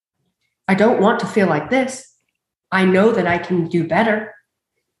 I don't want to feel like this. I know that I can do better,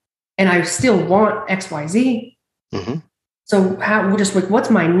 and I still want X, Y, Z. Mm-hmm. So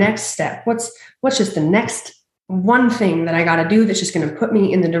what's my next step? What's just the next one thing that I got to do that's just going to put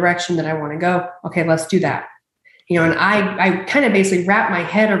me in the direction that I want to go? Okay, let's do that. You know, and I kind of basically wrap my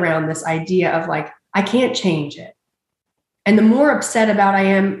head around this idea of like, I can't change it. And the more upset I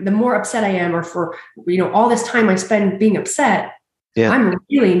am, or for, you know, all this time I spend being upset, I'm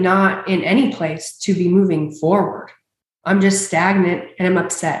really not in any place to be moving forward. I'm just stagnant and I'm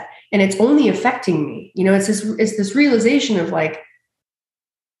upset, and it's only affecting me. You know, it's this realization of like,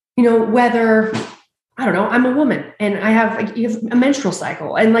 you know, whether, I don't know, I'm a woman and you have a menstrual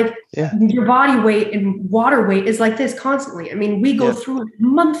cycle, and like your body weight and water weight is like this constantly. I mean, we go through it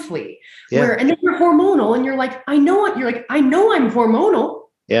monthly and then you're hormonal and you're like, I know I'm hormonal.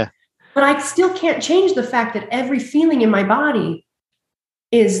 Yeah. But I still can't change the fact that every feeling in my body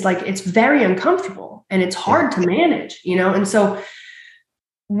is like, it's very uncomfortable and it's hard to manage, you know? And so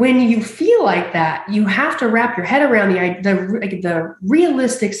when you feel like that, you have to wrap your head around the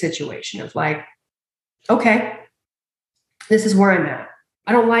realistic situation of like, okay, this is where I'm at.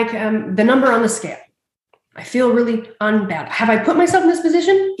 I don't like the number on the scale. I feel really unbad. Have I put myself in this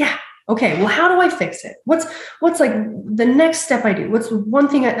position? Yeah. Okay. Well, how do I fix it? What's like the next step I do? What's the one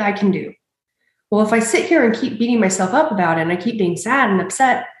thing that I can do? Well, if I sit here and keep beating myself up about it and I keep being sad and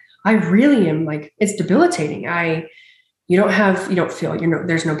upset, I really am like, it's debilitating. You don't feel,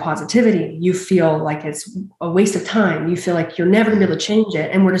 there's no positivity. You feel like it's a waste of time. You feel like you're never gonna be able to change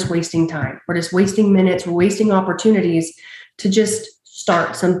it. And we're just wasting time. We're just wasting minutes. We're wasting opportunities to just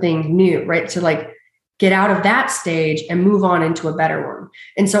start something new, right? To like get out of that stage and move on into a better one.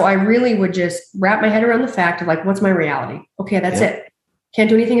 And so I really would just wrap my head around the fact of like, what's my reality? Okay, that's it. Can't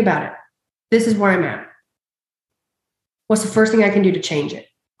do anything about it. This is where I'm at. What's the first thing I can do to change it?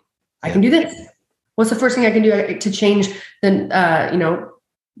 I can do this. What's the first thing I can do to change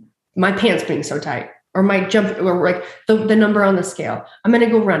my pants being so tight, or my jump, or like the number on the scale? I'm going to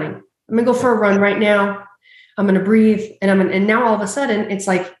go running. I'm going to go for a run right now. I'm going to breathe. And now all of a sudden it's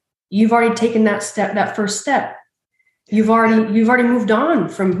like, you've already taken that first step. You've already moved on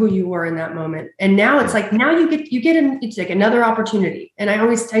from who you were in that moment. And now it's like, now it's like another opportunity. And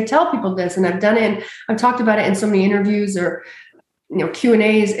I tell people this, and I've done it, and I've talked about it in so many interviews or,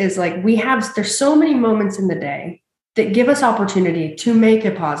 Q&As, is like, there's so many moments in the day that give us opportunity to make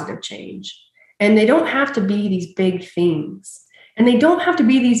a positive change. And they don't have to be these big things. And they don't have to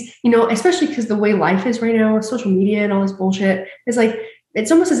be these, especially because the way life is right now with social media and all this bullshit, is like,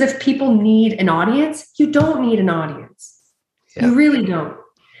 it's almost as if people need an audience. You don't need an audience. Yeah. You really don't.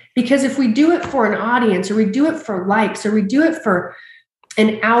 Because if we do it for an audience, or we do it for likes, or we do it for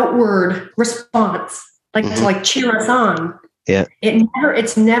an outward response, like to like cheer us on,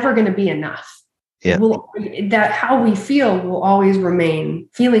 it's never going to be enough. Yeah. That how we feel will always remain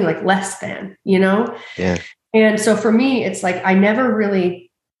feeling like less than, Yeah. And so for me, it's like, I never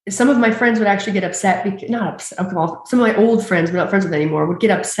really, some of my friends would actually get upset because some of my old friends, we're not friends with anymore, would get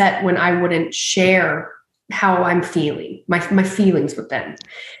upset when I wouldn't share how I'm feeling, my feelings with them.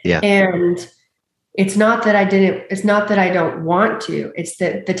 Yeah. And it's not that I don't want to, it's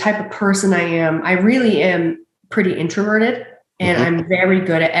that the type of person I am, I really am pretty introverted. And I'm very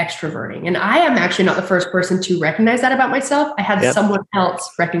good at extroverting. And I am actually not the first person to recognize that about myself. I had someone else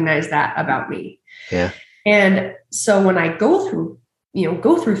recognize that about me. Yeah. And so when I go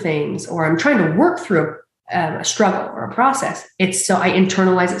through things, or I'm trying to work through a struggle or a process, I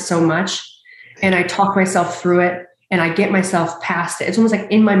internalize it so much, and I talk myself through it, and I get myself past it. It's almost like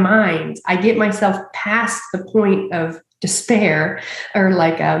in my mind, I get myself past the point of despair or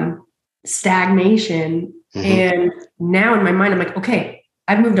like stagnation. And now in my mind, I'm like, okay,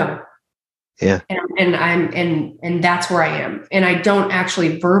 I've moved on. Yeah. And that's where I am. And I don't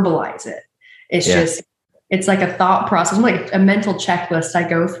actually verbalize it. It's just, it's like a thought process, like a mental checklist I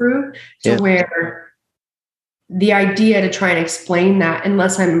go through to where the idea to try and explain that,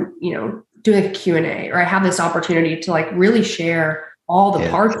 unless I'm, doing a Q&A, or I have this opportunity to like really share all the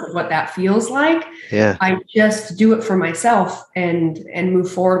parts of what that feels like. Yeah. I just do it for myself and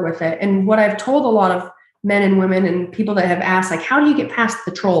move forward with it. And what I've told a lot of men and women and people that have asked, like, how do you get past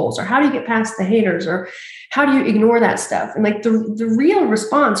the trolls, or how do you get past the haters, or how do you ignore that stuff? And like the real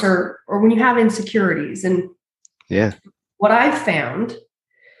response, or when you have insecurities, and what I've found,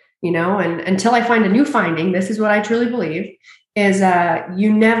 and until I find a new finding, this is what I truly believe is,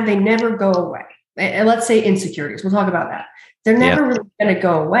 they never go away. And let's say insecurities, we'll talk about that. They're never really going to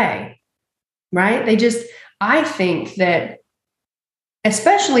go away, right? I think that,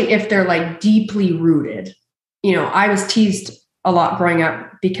 especially if they're like deeply rooted, I was teased a lot growing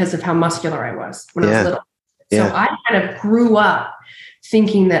up because of how muscular I was when I was little. So I kind of grew up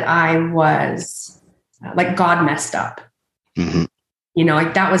thinking that I was like God messed up,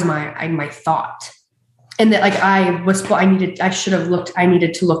 like that was my thought. And that like I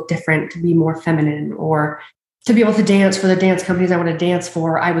needed to look different, to be more feminine, or to be able to dance for the dance companies I want to dance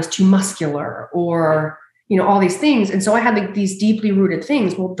for. I was too muscular, or all these things. And so I had like these deeply rooted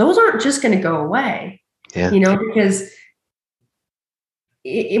things. Well, those aren't just going to go away, because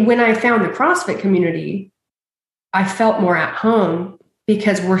when I found the CrossFit community, I felt more at home,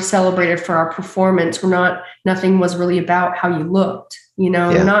 because we're celebrated for our performance. Nothing was really about how you looked,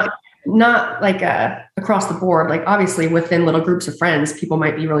 not like across the board. Like obviously within little groups of friends, people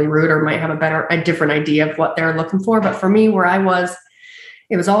might be really rude or might have a different idea of what they're looking for. But for me, where I was,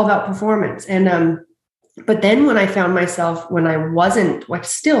 it was all about performance. And, but then when I found myself, when I wasn't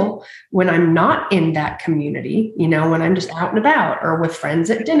when I'm not in that community, when I'm just out and about or with friends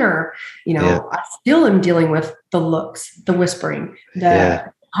at dinner, I still am dealing with the looks, the whispering,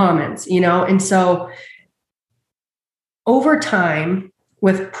 the comments, and so over time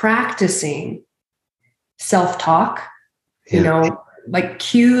with practicing self-talk, like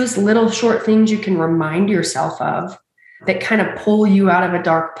cues, little short things you can remind yourself of that kind of pull you out of a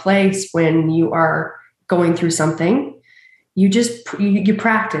dark place when you are going through something. You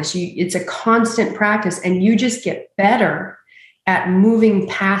practice, it's a constant practice, and you just get better at moving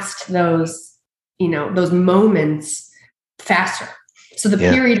past those, those moments faster. So the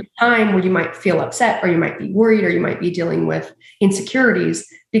period of time where you might feel upset, or you might be worried, or you might be dealing with insecurities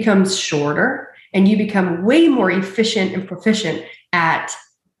becomes shorter, and you become way more efficient and proficient at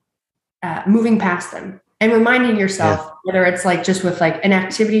moving past them. And reminding yourself, whether it's like just with like an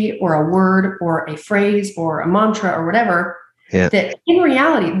activity or a word or a phrase or a mantra or whatever, that in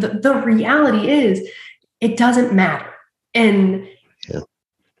reality, the reality is it doesn't matter. And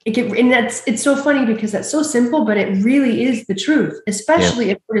it's so funny because that's so simple, but it really is the truth, especially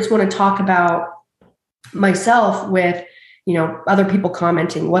if we just want to talk about myself with, other people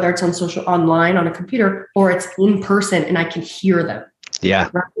commenting, whether it's online on a computer, or it's in person and I can hear them. Yeah.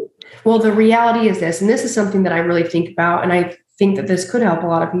 Right? Well, the reality is this, and this is something that I really think about, and I think that this could help a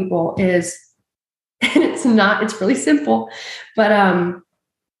lot of people, is, and it's really simple, but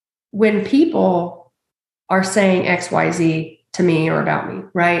when people are saying XYZ to me or about me,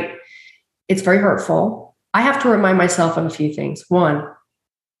 right, it's very hurtful. I have to remind myself of a few things. One,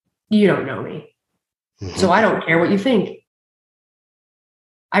 you don't know me, so I don't care what you think.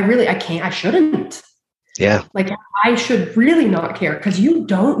 I shouldn't. Yeah. Like I should really not care because you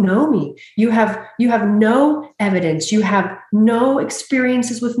don't know me. You have no evidence. You have no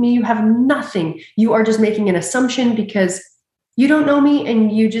experiences with me. You have nothing. You are just making an assumption because you don't know me, and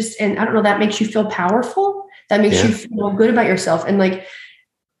and I don't know, that makes you feel powerful. That makes you feel good about yourself. And like,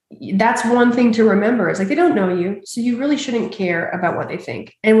 that's one thing to remember. It's like, they don't know you, so you really shouldn't care about what they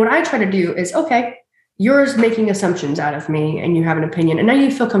think. And what I try to do is, okay, you're making assumptions out of me and you have an opinion, and now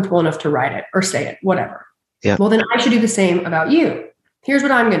you feel comfortable enough to write it or say it, whatever. Yeah. Well, then I should do the same about you. Here's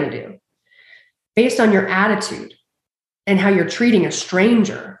what I'm going to do. Based on your attitude and how you're treating a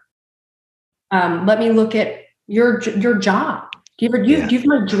stranger, let me look at your job. Do you have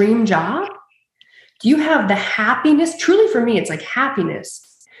my dream job? Do you have the happiness? Truly for me, it's like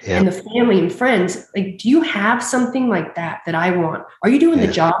happiness and the family and friends. Like, do you have something like that I want? Are you doing the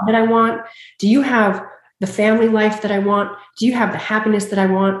job that I want? Do you have the family life that I want? Do you have the happiness that I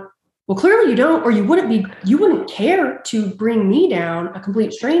want? Well, clearly you don't, or you wouldn't care to bring me down, a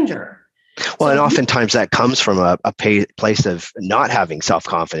complete stranger. Well, and oftentimes that comes from a place of not having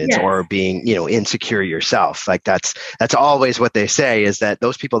self-confidence or being, insecure yourself. Like that's always what they say, is that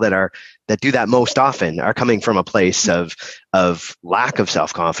those people that do that most often are coming from a place of lack of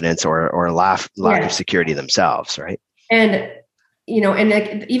self-confidence or lack of security themselves. Right. And, and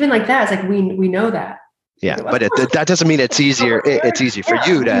like, even like that, it's like, we know that. Yeah. But that doesn't mean it's easier. It's easy for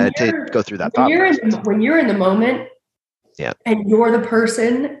you to go through that thought process. When you're in the moment and you're the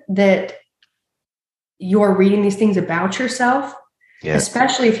person that you're reading these things about yourself,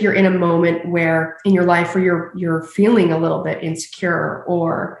 especially if you're in a moment where in your life where you're feeling a little bit insecure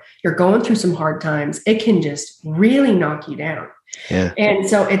or you're going through some hard times, it can just really knock you down. Yeah. And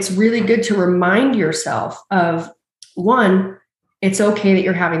so it's really good to remind yourself of, one, it's okay that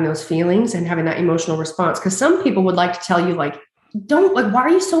you're having those feelings and having that emotional response. Because some people would like to tell you, like, why are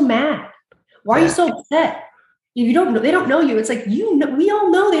you so mad? Why are you so upset? If they don't know you. It's like, we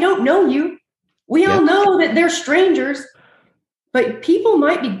all know they don't know you. We all know that they're strangers, but people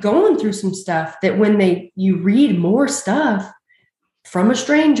might be going through some stuff that when you read more stuff from a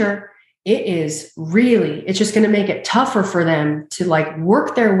stranger, it's just going to make it tougher for them to like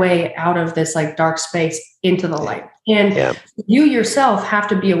work their way out of this like dark space into the light. And you yourself have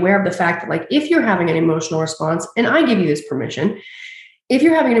to be aware of the fact that, like, if you're having an emotional response, and I give you this permission, if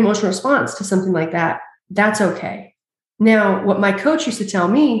you're having an emotional response to something like that, that's okay. Now, what my coach used to tell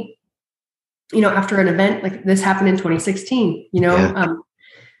me, after an event like this happened in 2016,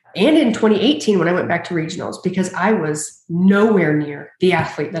 and in 2018, when I went back to regionals, because I was nowhere near the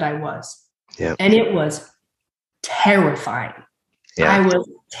athlete that I was. Yeah. And it was terrifying. Yeah. I was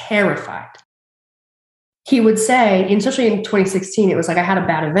terrified. He would say, and especially in 2016, it was like I had a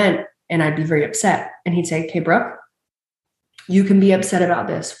bad event and I'd be very upset. And he'd say, "Okay, Brooke, you can be upset about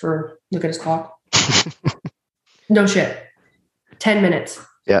this for," look at his clock. No shit. 10 minutes.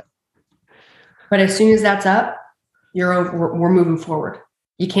 Yeah. But as soon as that's up, you're over, we're moving forward.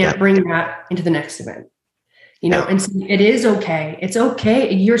 You can't bring that into the next event, and so it is okay. It's okay.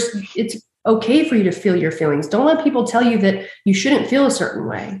 It's okay for you to feel your feelings. Don't let people tell you that you shouldn't feel a certain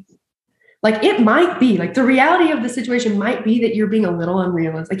way. Like, it might be like the reality of the situation might be that you're being a little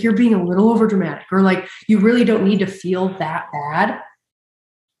unrealistic, like you're being a little overdramatic, or like you really don't need to feel that bad.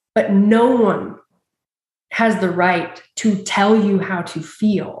 But no one has the right to tell you how to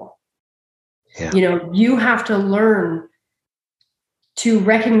feel. Yeah. You have to learn to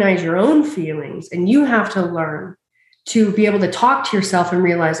recognize your own feelings, and you have to learn to be able to talk to yourself and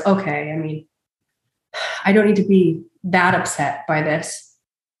realize, okay, I mean, I don't need to be that upset by this.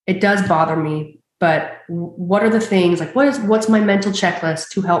 It does bother me, but what are the things, like, what's my mental checklist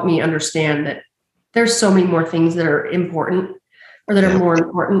to help me understand that there's so many more things that are important or that are more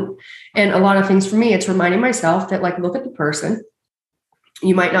important. And a lot of things for me, it's reminding myself that, like, look at the person.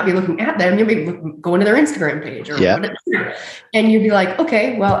 You might not be looking at them. You'll be going to their Instagram page or whatever, and you'd be like,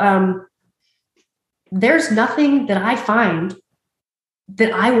 okay, well, there's nothing that I find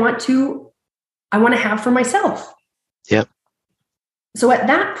that I want to have for myself. Yeah. So at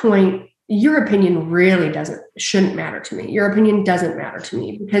that point, your opinion really shouldn't matter to me. Your opinion doesn't matter to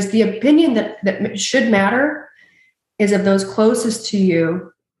me, because the opinion that should matter is of those closest to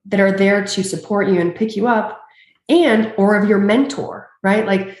you that are there to support you and pick you up, or of your mentor, right?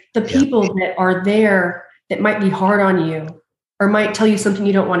 Like the people that are there that might be hard on you or might tell you something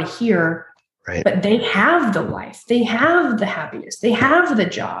you don't want to hear, right? But they have the life, they have the happiness, they have the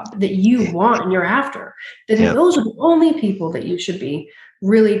job that you want and you're after. Then those are the only people that you should be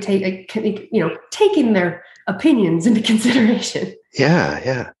really taking their opinions into consideration.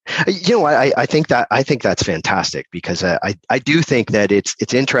 Yeah. I think that's fantastic, because I do think that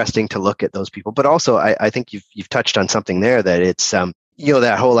it's interesting to look at those people, but also I think you've touched on something there, that it's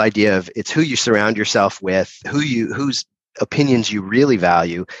that whole idea of it's who you surround yourself with, whose opinions you really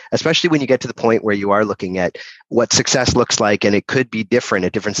value, especially when you get to the point where you are looking at what success looks like, and it could be different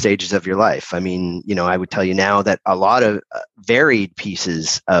at different stages of your life. I mean, I would tell you now that a lot of varied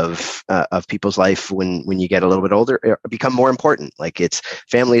pieces of people's life, when you get a little bit older, become more important. Like, it's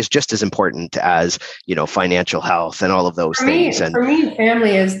family is just as important as financial health and all of those things. And for me,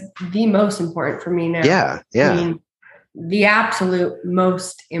 family is the most important for me now. Yeah. I mean, the absolute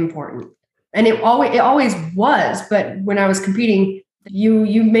most important. And it always was, but when I was competing,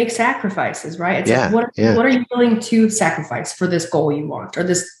 you make sacrifices, right? It's like, what are you willing to sacrifice for this goal you want, or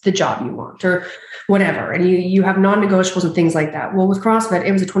the job you want, or whatever? And you have non-negotiables and things like that. Well, with CrossFit,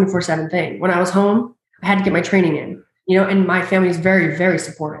 it was a 24/7 thing. When I was home, I had to get my training in, and my family is very, very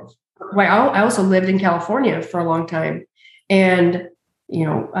supportive. I also lived in California for a long time. And,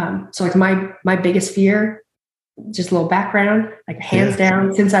 so like my biggest fear, just a little background, like hands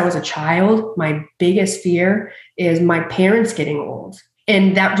down, since I was a child, my biggest fear is my parents getting old.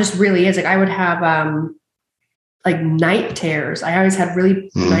 And that just really is like, I would have like night terrors. I always had really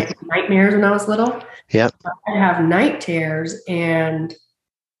nightmares when I was little. Yeah. I'd have night terrors. And,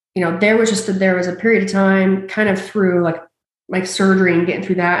 there was a period of time kind of through like surgery and getting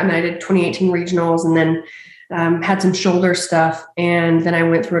through that. And I did 2018 regionals, and then had some shoulder stuff. And then I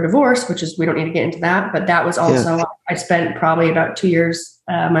went through a divorce, we don't need to get into that, but that was also, I spent probably about 2 years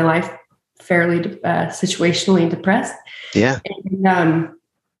of my life fairly situationally depressed. Yeah. And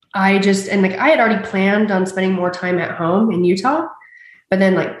I had already planned on spending more time at home in Utah, but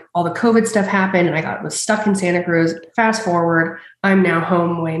then like all the COVID stuff happened and I was stuck in Santa Cruz. Fast forward, I'm now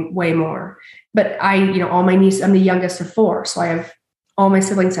home way more. But all my nieces, I'm the youngest of 4. So I have all my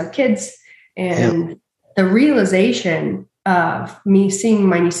siblings have kids, and the realization of me seeing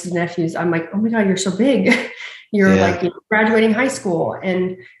my nieces and nephews, I'm like, oh my God, you're so big. You're like graduating high school.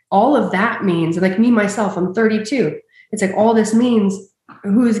 And all of that means, like me, myself, I'm 32. It's like, all this means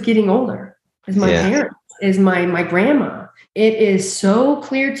who's getting older is my parents, is my grandma. It is so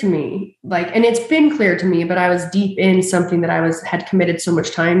clear to me, and it's been clear to me, but I was deep in something that had committed so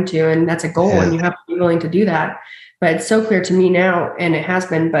much time to, and that's a goal and you have to be willing to do that. But it's so clear to me now, and it has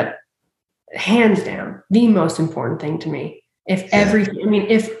been, but hands down, the most important thing to me. If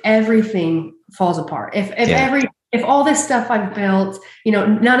everything falls apart, if all this stuff I've built,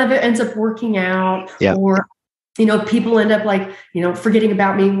 none of it ends up working out, or, people end up forgetting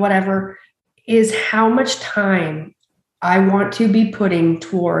about me, whatever, is how much time I want to be putting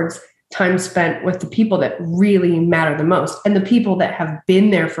towards time spent with the people that really matter the most, and the people that have been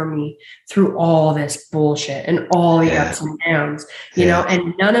there for me through all this bullshit and all the ups and downs,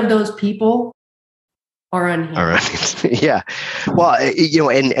 and none of those people are on here. All right. Yeah. Well,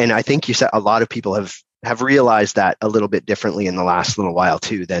 and I think you said a lot of people have realized that a little bit differently in the last little while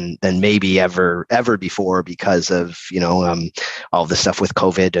too, than maybe ever before, because of, all the stuff with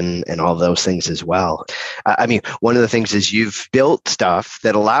COVID and all those things as well. I mean, one of the things is you've built stuff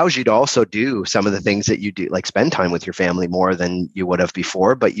that allows you to also do some of the things that you do, like spend time with your family more than you would have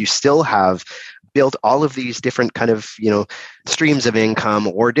before, but you still have built all of these different kind of, streams of income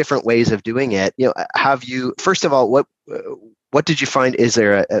or different ways of doing it. Have you, first of all, what did you find? Has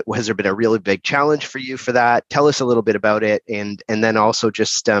there been a really big challenge for you for that? Tell us a little bit about it. And then also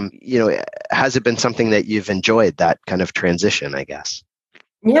just, has it been something that you've enjoyed, that kind of transition, I guess?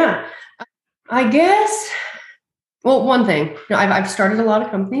 Yeah, I guess. Well, one thing, I've started a lot of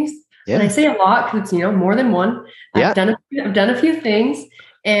companies, and I say a lot because it's, more than one. I've done a few things,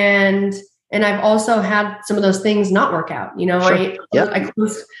 and I've also had some of those things not work out.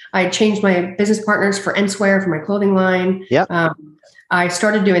 I changed my business partners for Enswear for my clothing line. I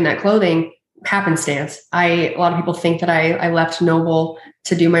started doing that clothing happenstance. A lot of people think that I left Noble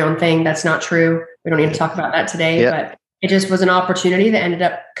to do my own thing. That's not true. We don't need to talk about that today, but it just was an opportunity that ended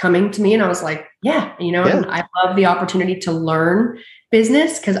up coming to me. And I was like, and I love the opportunity to learn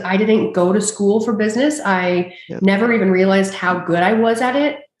business, because I didn't go to school for business. I never even realized how good I was at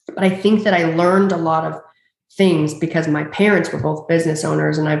it. But I think that I learned a lot of things because my parents were both business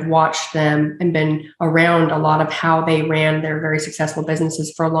owners, and I've watched them and been around a lot of how they ran their very successful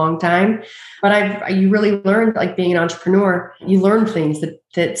businesses for a long time. But you really learned, like being an entrepreneur, you learn things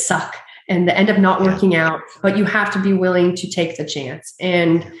that suck and that end up not working out, but you have to be willing to take the chance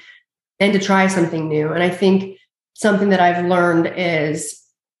and to try something new. And I think something that I've learned is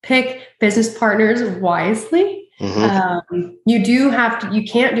pick business partners wisely. You do have to, you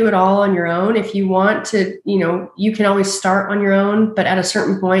can't do it all on your own. If you want to, you can always start on your own, but at a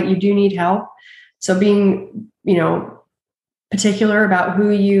certain point you do need help. So being, particular about who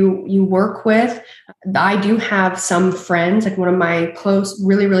you work with. I do have some friends, like one of my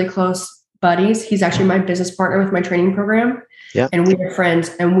really, really close buddies. He's actually my business partner with my training program. Yeah. And we are friends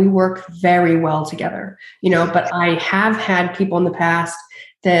and we work very well together, but I have had people in the past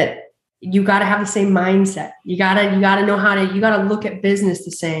that you got to have the same mindset. You got to know you got to look at business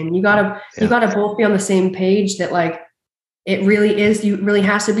the same. You got to both be on the same page that like, it really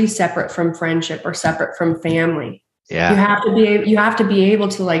has to be separate from friendship or separate from family. Yeah. You have to be able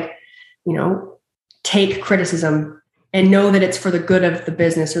to like, take criticism and know that it's for the good of the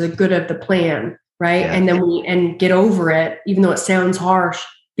business or the good of the plan. Right. Yeah. And then get over it, even though it sounds harsh,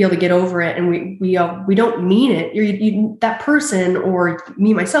 be able to get over it. And we don't mean it. That person or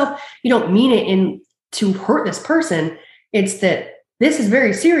me, myself, you don't mean it to hurt this person. It's that this is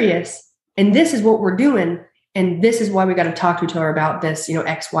very serious and this is what we're doing. And this is why we got to talk to each other about this,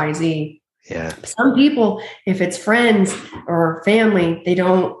 X, Y, Z. Yeah. Some people, if it's friends or family, they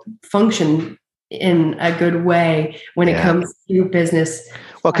don't function in a good way when it comes to business.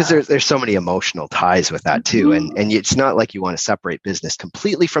 Well, because there's so many emotional ties with that too. And it's not like you want to separate business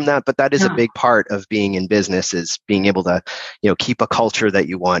completely from that, but that is a big part of being in business, is being able to, keep a culture that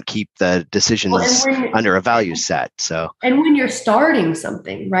you want, keep the decisions under a value set. So, and when you're starting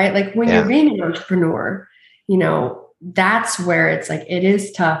something, right? Like when you're being an entrepreneur, that's where it's like, it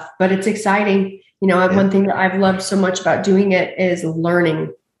is tough, but it's exciting. One thing that I've loved so much about doing it is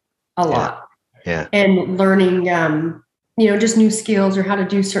learning a lot. Yeah. And learning, just new skills or how to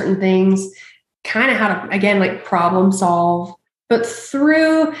do certain things, kind of how to, again, like problem solve, but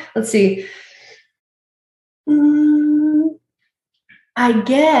through, let's see, I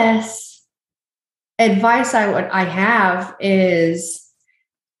guess advice I have is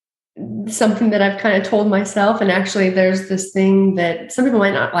something that I've kind of told myself. And actually there's this thing that some people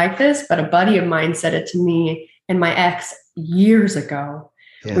might not like this, but a buddy of mine said it to me and my ex years ago.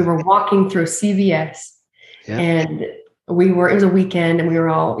 Yeah. We were walking through CVS and it was a weekend and we were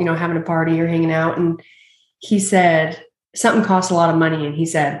all, having a party or hanging out. And he said, something costs a lot of money. And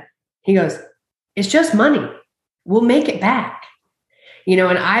he goes, it's just money. We'll make it back. And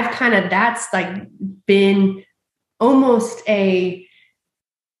I've that's like been almost a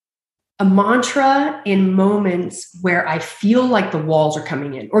mantra in moments where I feel like the walls are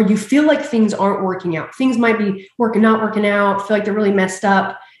coming in, or you feel like things aren't working out. Things might be not working out, feel like they're really messed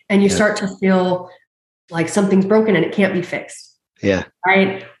up. And you start to feel like something's broken and it can't be fixed. Yeah.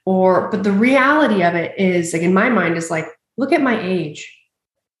 Right. But the reality of it is, like, in my mind, is like, look at my age.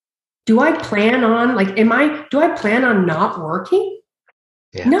 Do I plan on not working?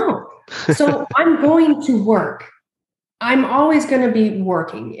 Yeah. No. So I'm going to work. I'm always going to be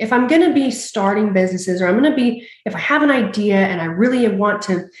working. If I'm going to be starting businesses, or if I have an idea and I really want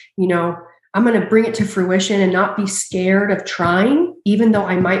to, I'm going to bring it to fruition and not be scared of trying, even though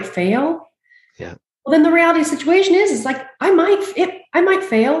I might fail. Yeah. Well, then the reality of the situation is like, I might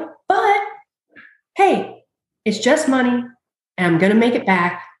fail, but hey, it's just money and I'm going to make it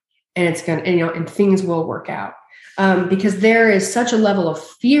back, and it's going to, and things will work out. Because there is such a level of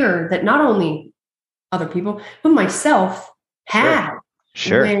fear that not only other people, but myself had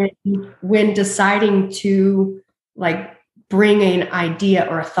when deciding to like bring an idea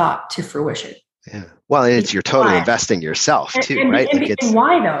or a thought to fruition. Yeah. Well, and you're totally investing yourself too, right? And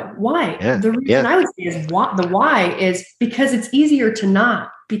why though? Why? Yeah. The reason I would say is the why is because it's easier to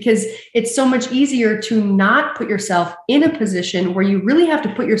not, because it's so much easier to not put yourself in a position where you really have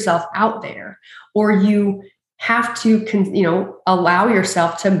to put yourself out there, or you have to, allow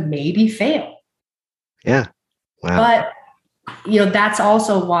yourself to maybe fail. Yeah. Wow. But, that's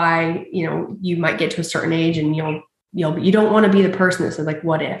also why, you might get to a certain age and you don't want to be the person that says like,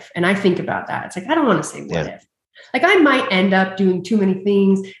 what if? And I think about that. It's like, I don't want to say what if. Like, I might end up doing too many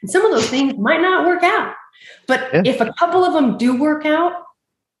things and some of those things might not work out. But if a couple of them do work out,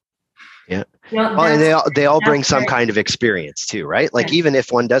 well, and they all bring some kind of experience too, right? Like even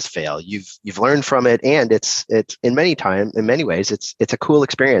if one does fail, you've learned from it, and it's in many ways it's a cool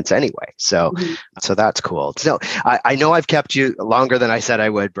experience anyway. So so that's cool. So I know I've kept you longer than I said I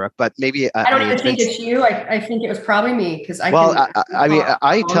would, Brooke, but maybe I don't even think it's you. I think it was probably me, because I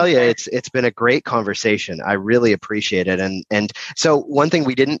tell you, it's been a great conversation. I really appreciate it, and so one thing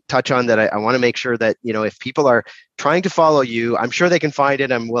we didn't touch on that I want to make sure that if people are trying to follow you, I'm sure they can find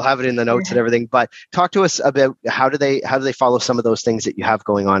it, and we'll have it in the notes and everything. But talk to us about how do they follow some of those things that you have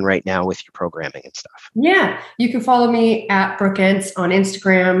going on right now with your programming and stuff? Yeah, you can follow me at Brooke Entz on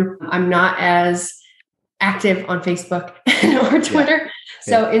Instagram. I'm not as active on Facebook or Twitter.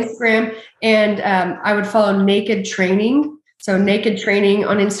 So Instagram, and I would follow Naked Training. So Naked Training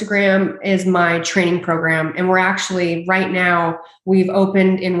on Instagram is my training program. And we're actually right now, we've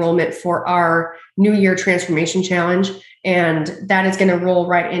opened enrollment for our New Year Transformation Challenge. And that is going to roll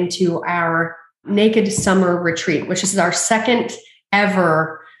right into our Naked Summer Retreat, which is our second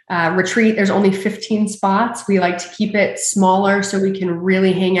ever retreat. There's only 15 spots. We like to keep it smaller so we can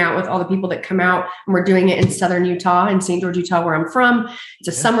really hang out with all the people that come out. And we're doing it in Southern Utah, in St. George, Utah, where I'm from. It's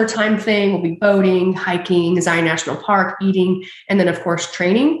a summertime thing. We'll be boating, hiking, Zion National Park, eating, and then of course,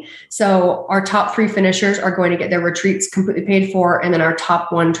 training. So our top 3 finishers are going to get their retreats completely paid for. And then our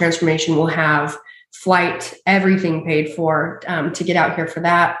top 1 transformation will have flight, everything paid for to get out here for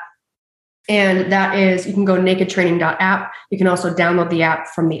that. And that is, you can go nakedtraining.app. You can also download the app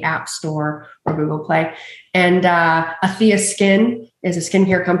from the App Store or Google Play. And Athea Skin is a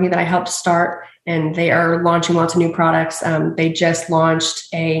skincare company that I helped start, and they are launching lots of new products. They just launched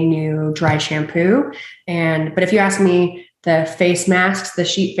a new dry shampoo. But if you ask me, the face masks, the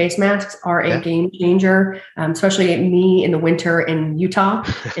sheet face masks are a game changer, especially me in the winter in Utah.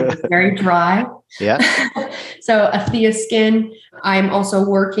 It's very dry. So Athea Skin. I'm also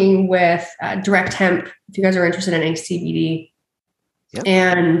working with Direct Hemp, if you guys are interested in any CBD.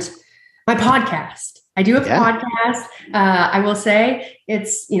 And my podcast. I do a podcast. I will say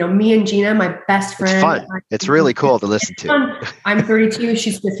it's, me and Gina, my best friend. It's fun. It's really cool to listen to. I'm 32,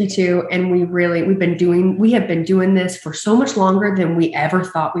 she's 52. And we have been doing this for so much longer than we ever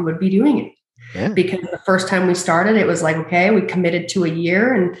thought we would be doing it. Because the first time we started, it was like, okay, we committed to a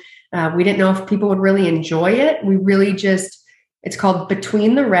year, and we didn't know if people would really enjoy it. We really it's called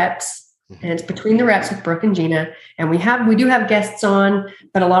Between the Reps. And it's Between the Reps with Brooke and Gina. And we do have guests on,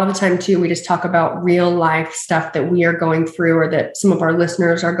 but a lot of the time too, we just talk about real life stuff that we are going through or that some of our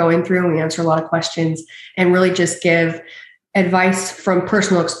listeners are going through. And we answer a lot of questions and really just give advice from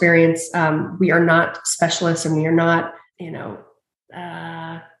personal experience. We are not specialists, and we are not, you're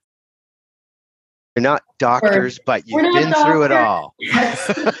not doctors, but you've been through it all.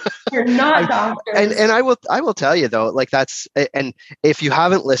 Yes. You're not doctors. And I will tell you though, like and if you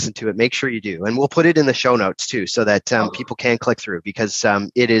haven't listened to it, make sure you do. And we'll put it in the show notes too, so that people can click through, because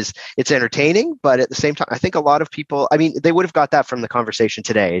it's entertaining, but at the same time, I think a lot of people, they would have got that from the conversation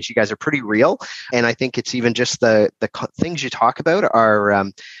today, as you guys are pretty real. And I think it's even just the things you talk about are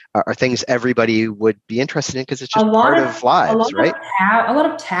things everybody would be interested in, because it's just part of lives, right? A lot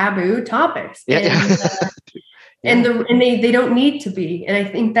of taboo topics. And they don't need to be. And I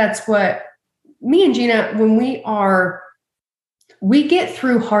think that's what me and Gina, when we get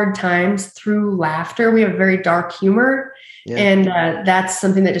through hard times through laughter. We have very dark humor. And that's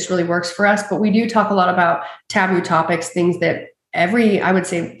something that just really works for us. But we do talk a lot about taboo topics, things that I would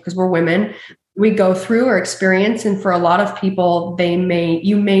say, because we're women, we go through or experience. And for a lot of people,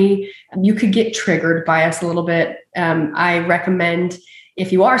 you could get triggered by us a little bit. I recommend,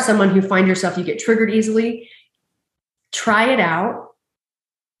 if you are someone who find yourself, you get triggered easily, try it out,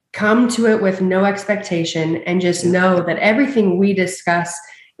 come to it with no expectation, and just know that everything we discuss,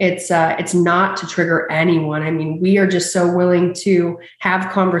 it's not to trigger anyone. We are just so willing to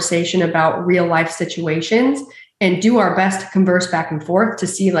have conversation about real life situations and do our best to converse back and forth to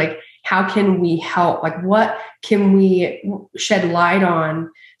see, like, how can we help? Like, what can we shed light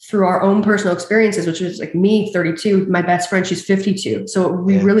on through our own personal experiences, which is like me, 32, my best friend, she's 52. So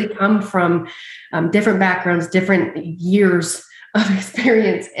we really come from different backgrounds, different years of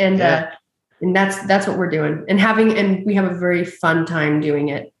experience. And that's what we're doing, and we have a very fun time doing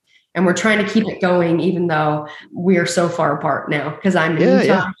it. And we're trying to keep it going, even though we are so far apart now, because I'm in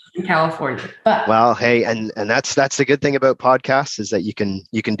Utah, in California. But hey, and that's the good thing about podcasts, is that you can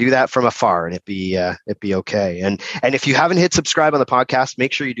do that from afar, and it'd be okay. And if you haven't hit subscribe on the podcast,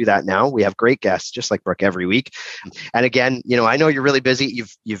 make sure you do that now. We have great guests, just like Brooke, every week. And again, I know you're really busy.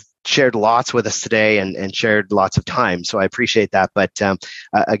 You've shared lots with us today and shared lots of time, so I appreciate that. But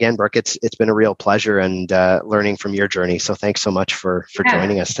again, Brooke, it's been a real pleasure and learning from your journey. So thanks so much for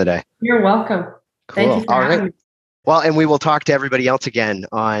joining us today. You're welcome. Cool. Thank you for having me. Well, and we will talk to everybody else again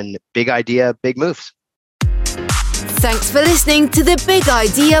on Big Idea, Big Moves. Thanks for listening to the Big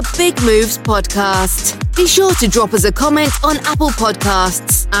Idea, Big Moves podcast. Be sure to drop us a comment on Apple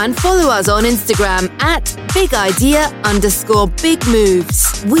Podcasts and follow us on Instagram at bigidea_big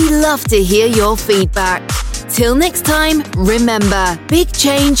moves. We love to hear your feedback. Till next time, remember, big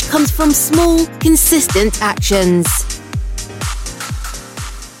change comes from small, consistent actions.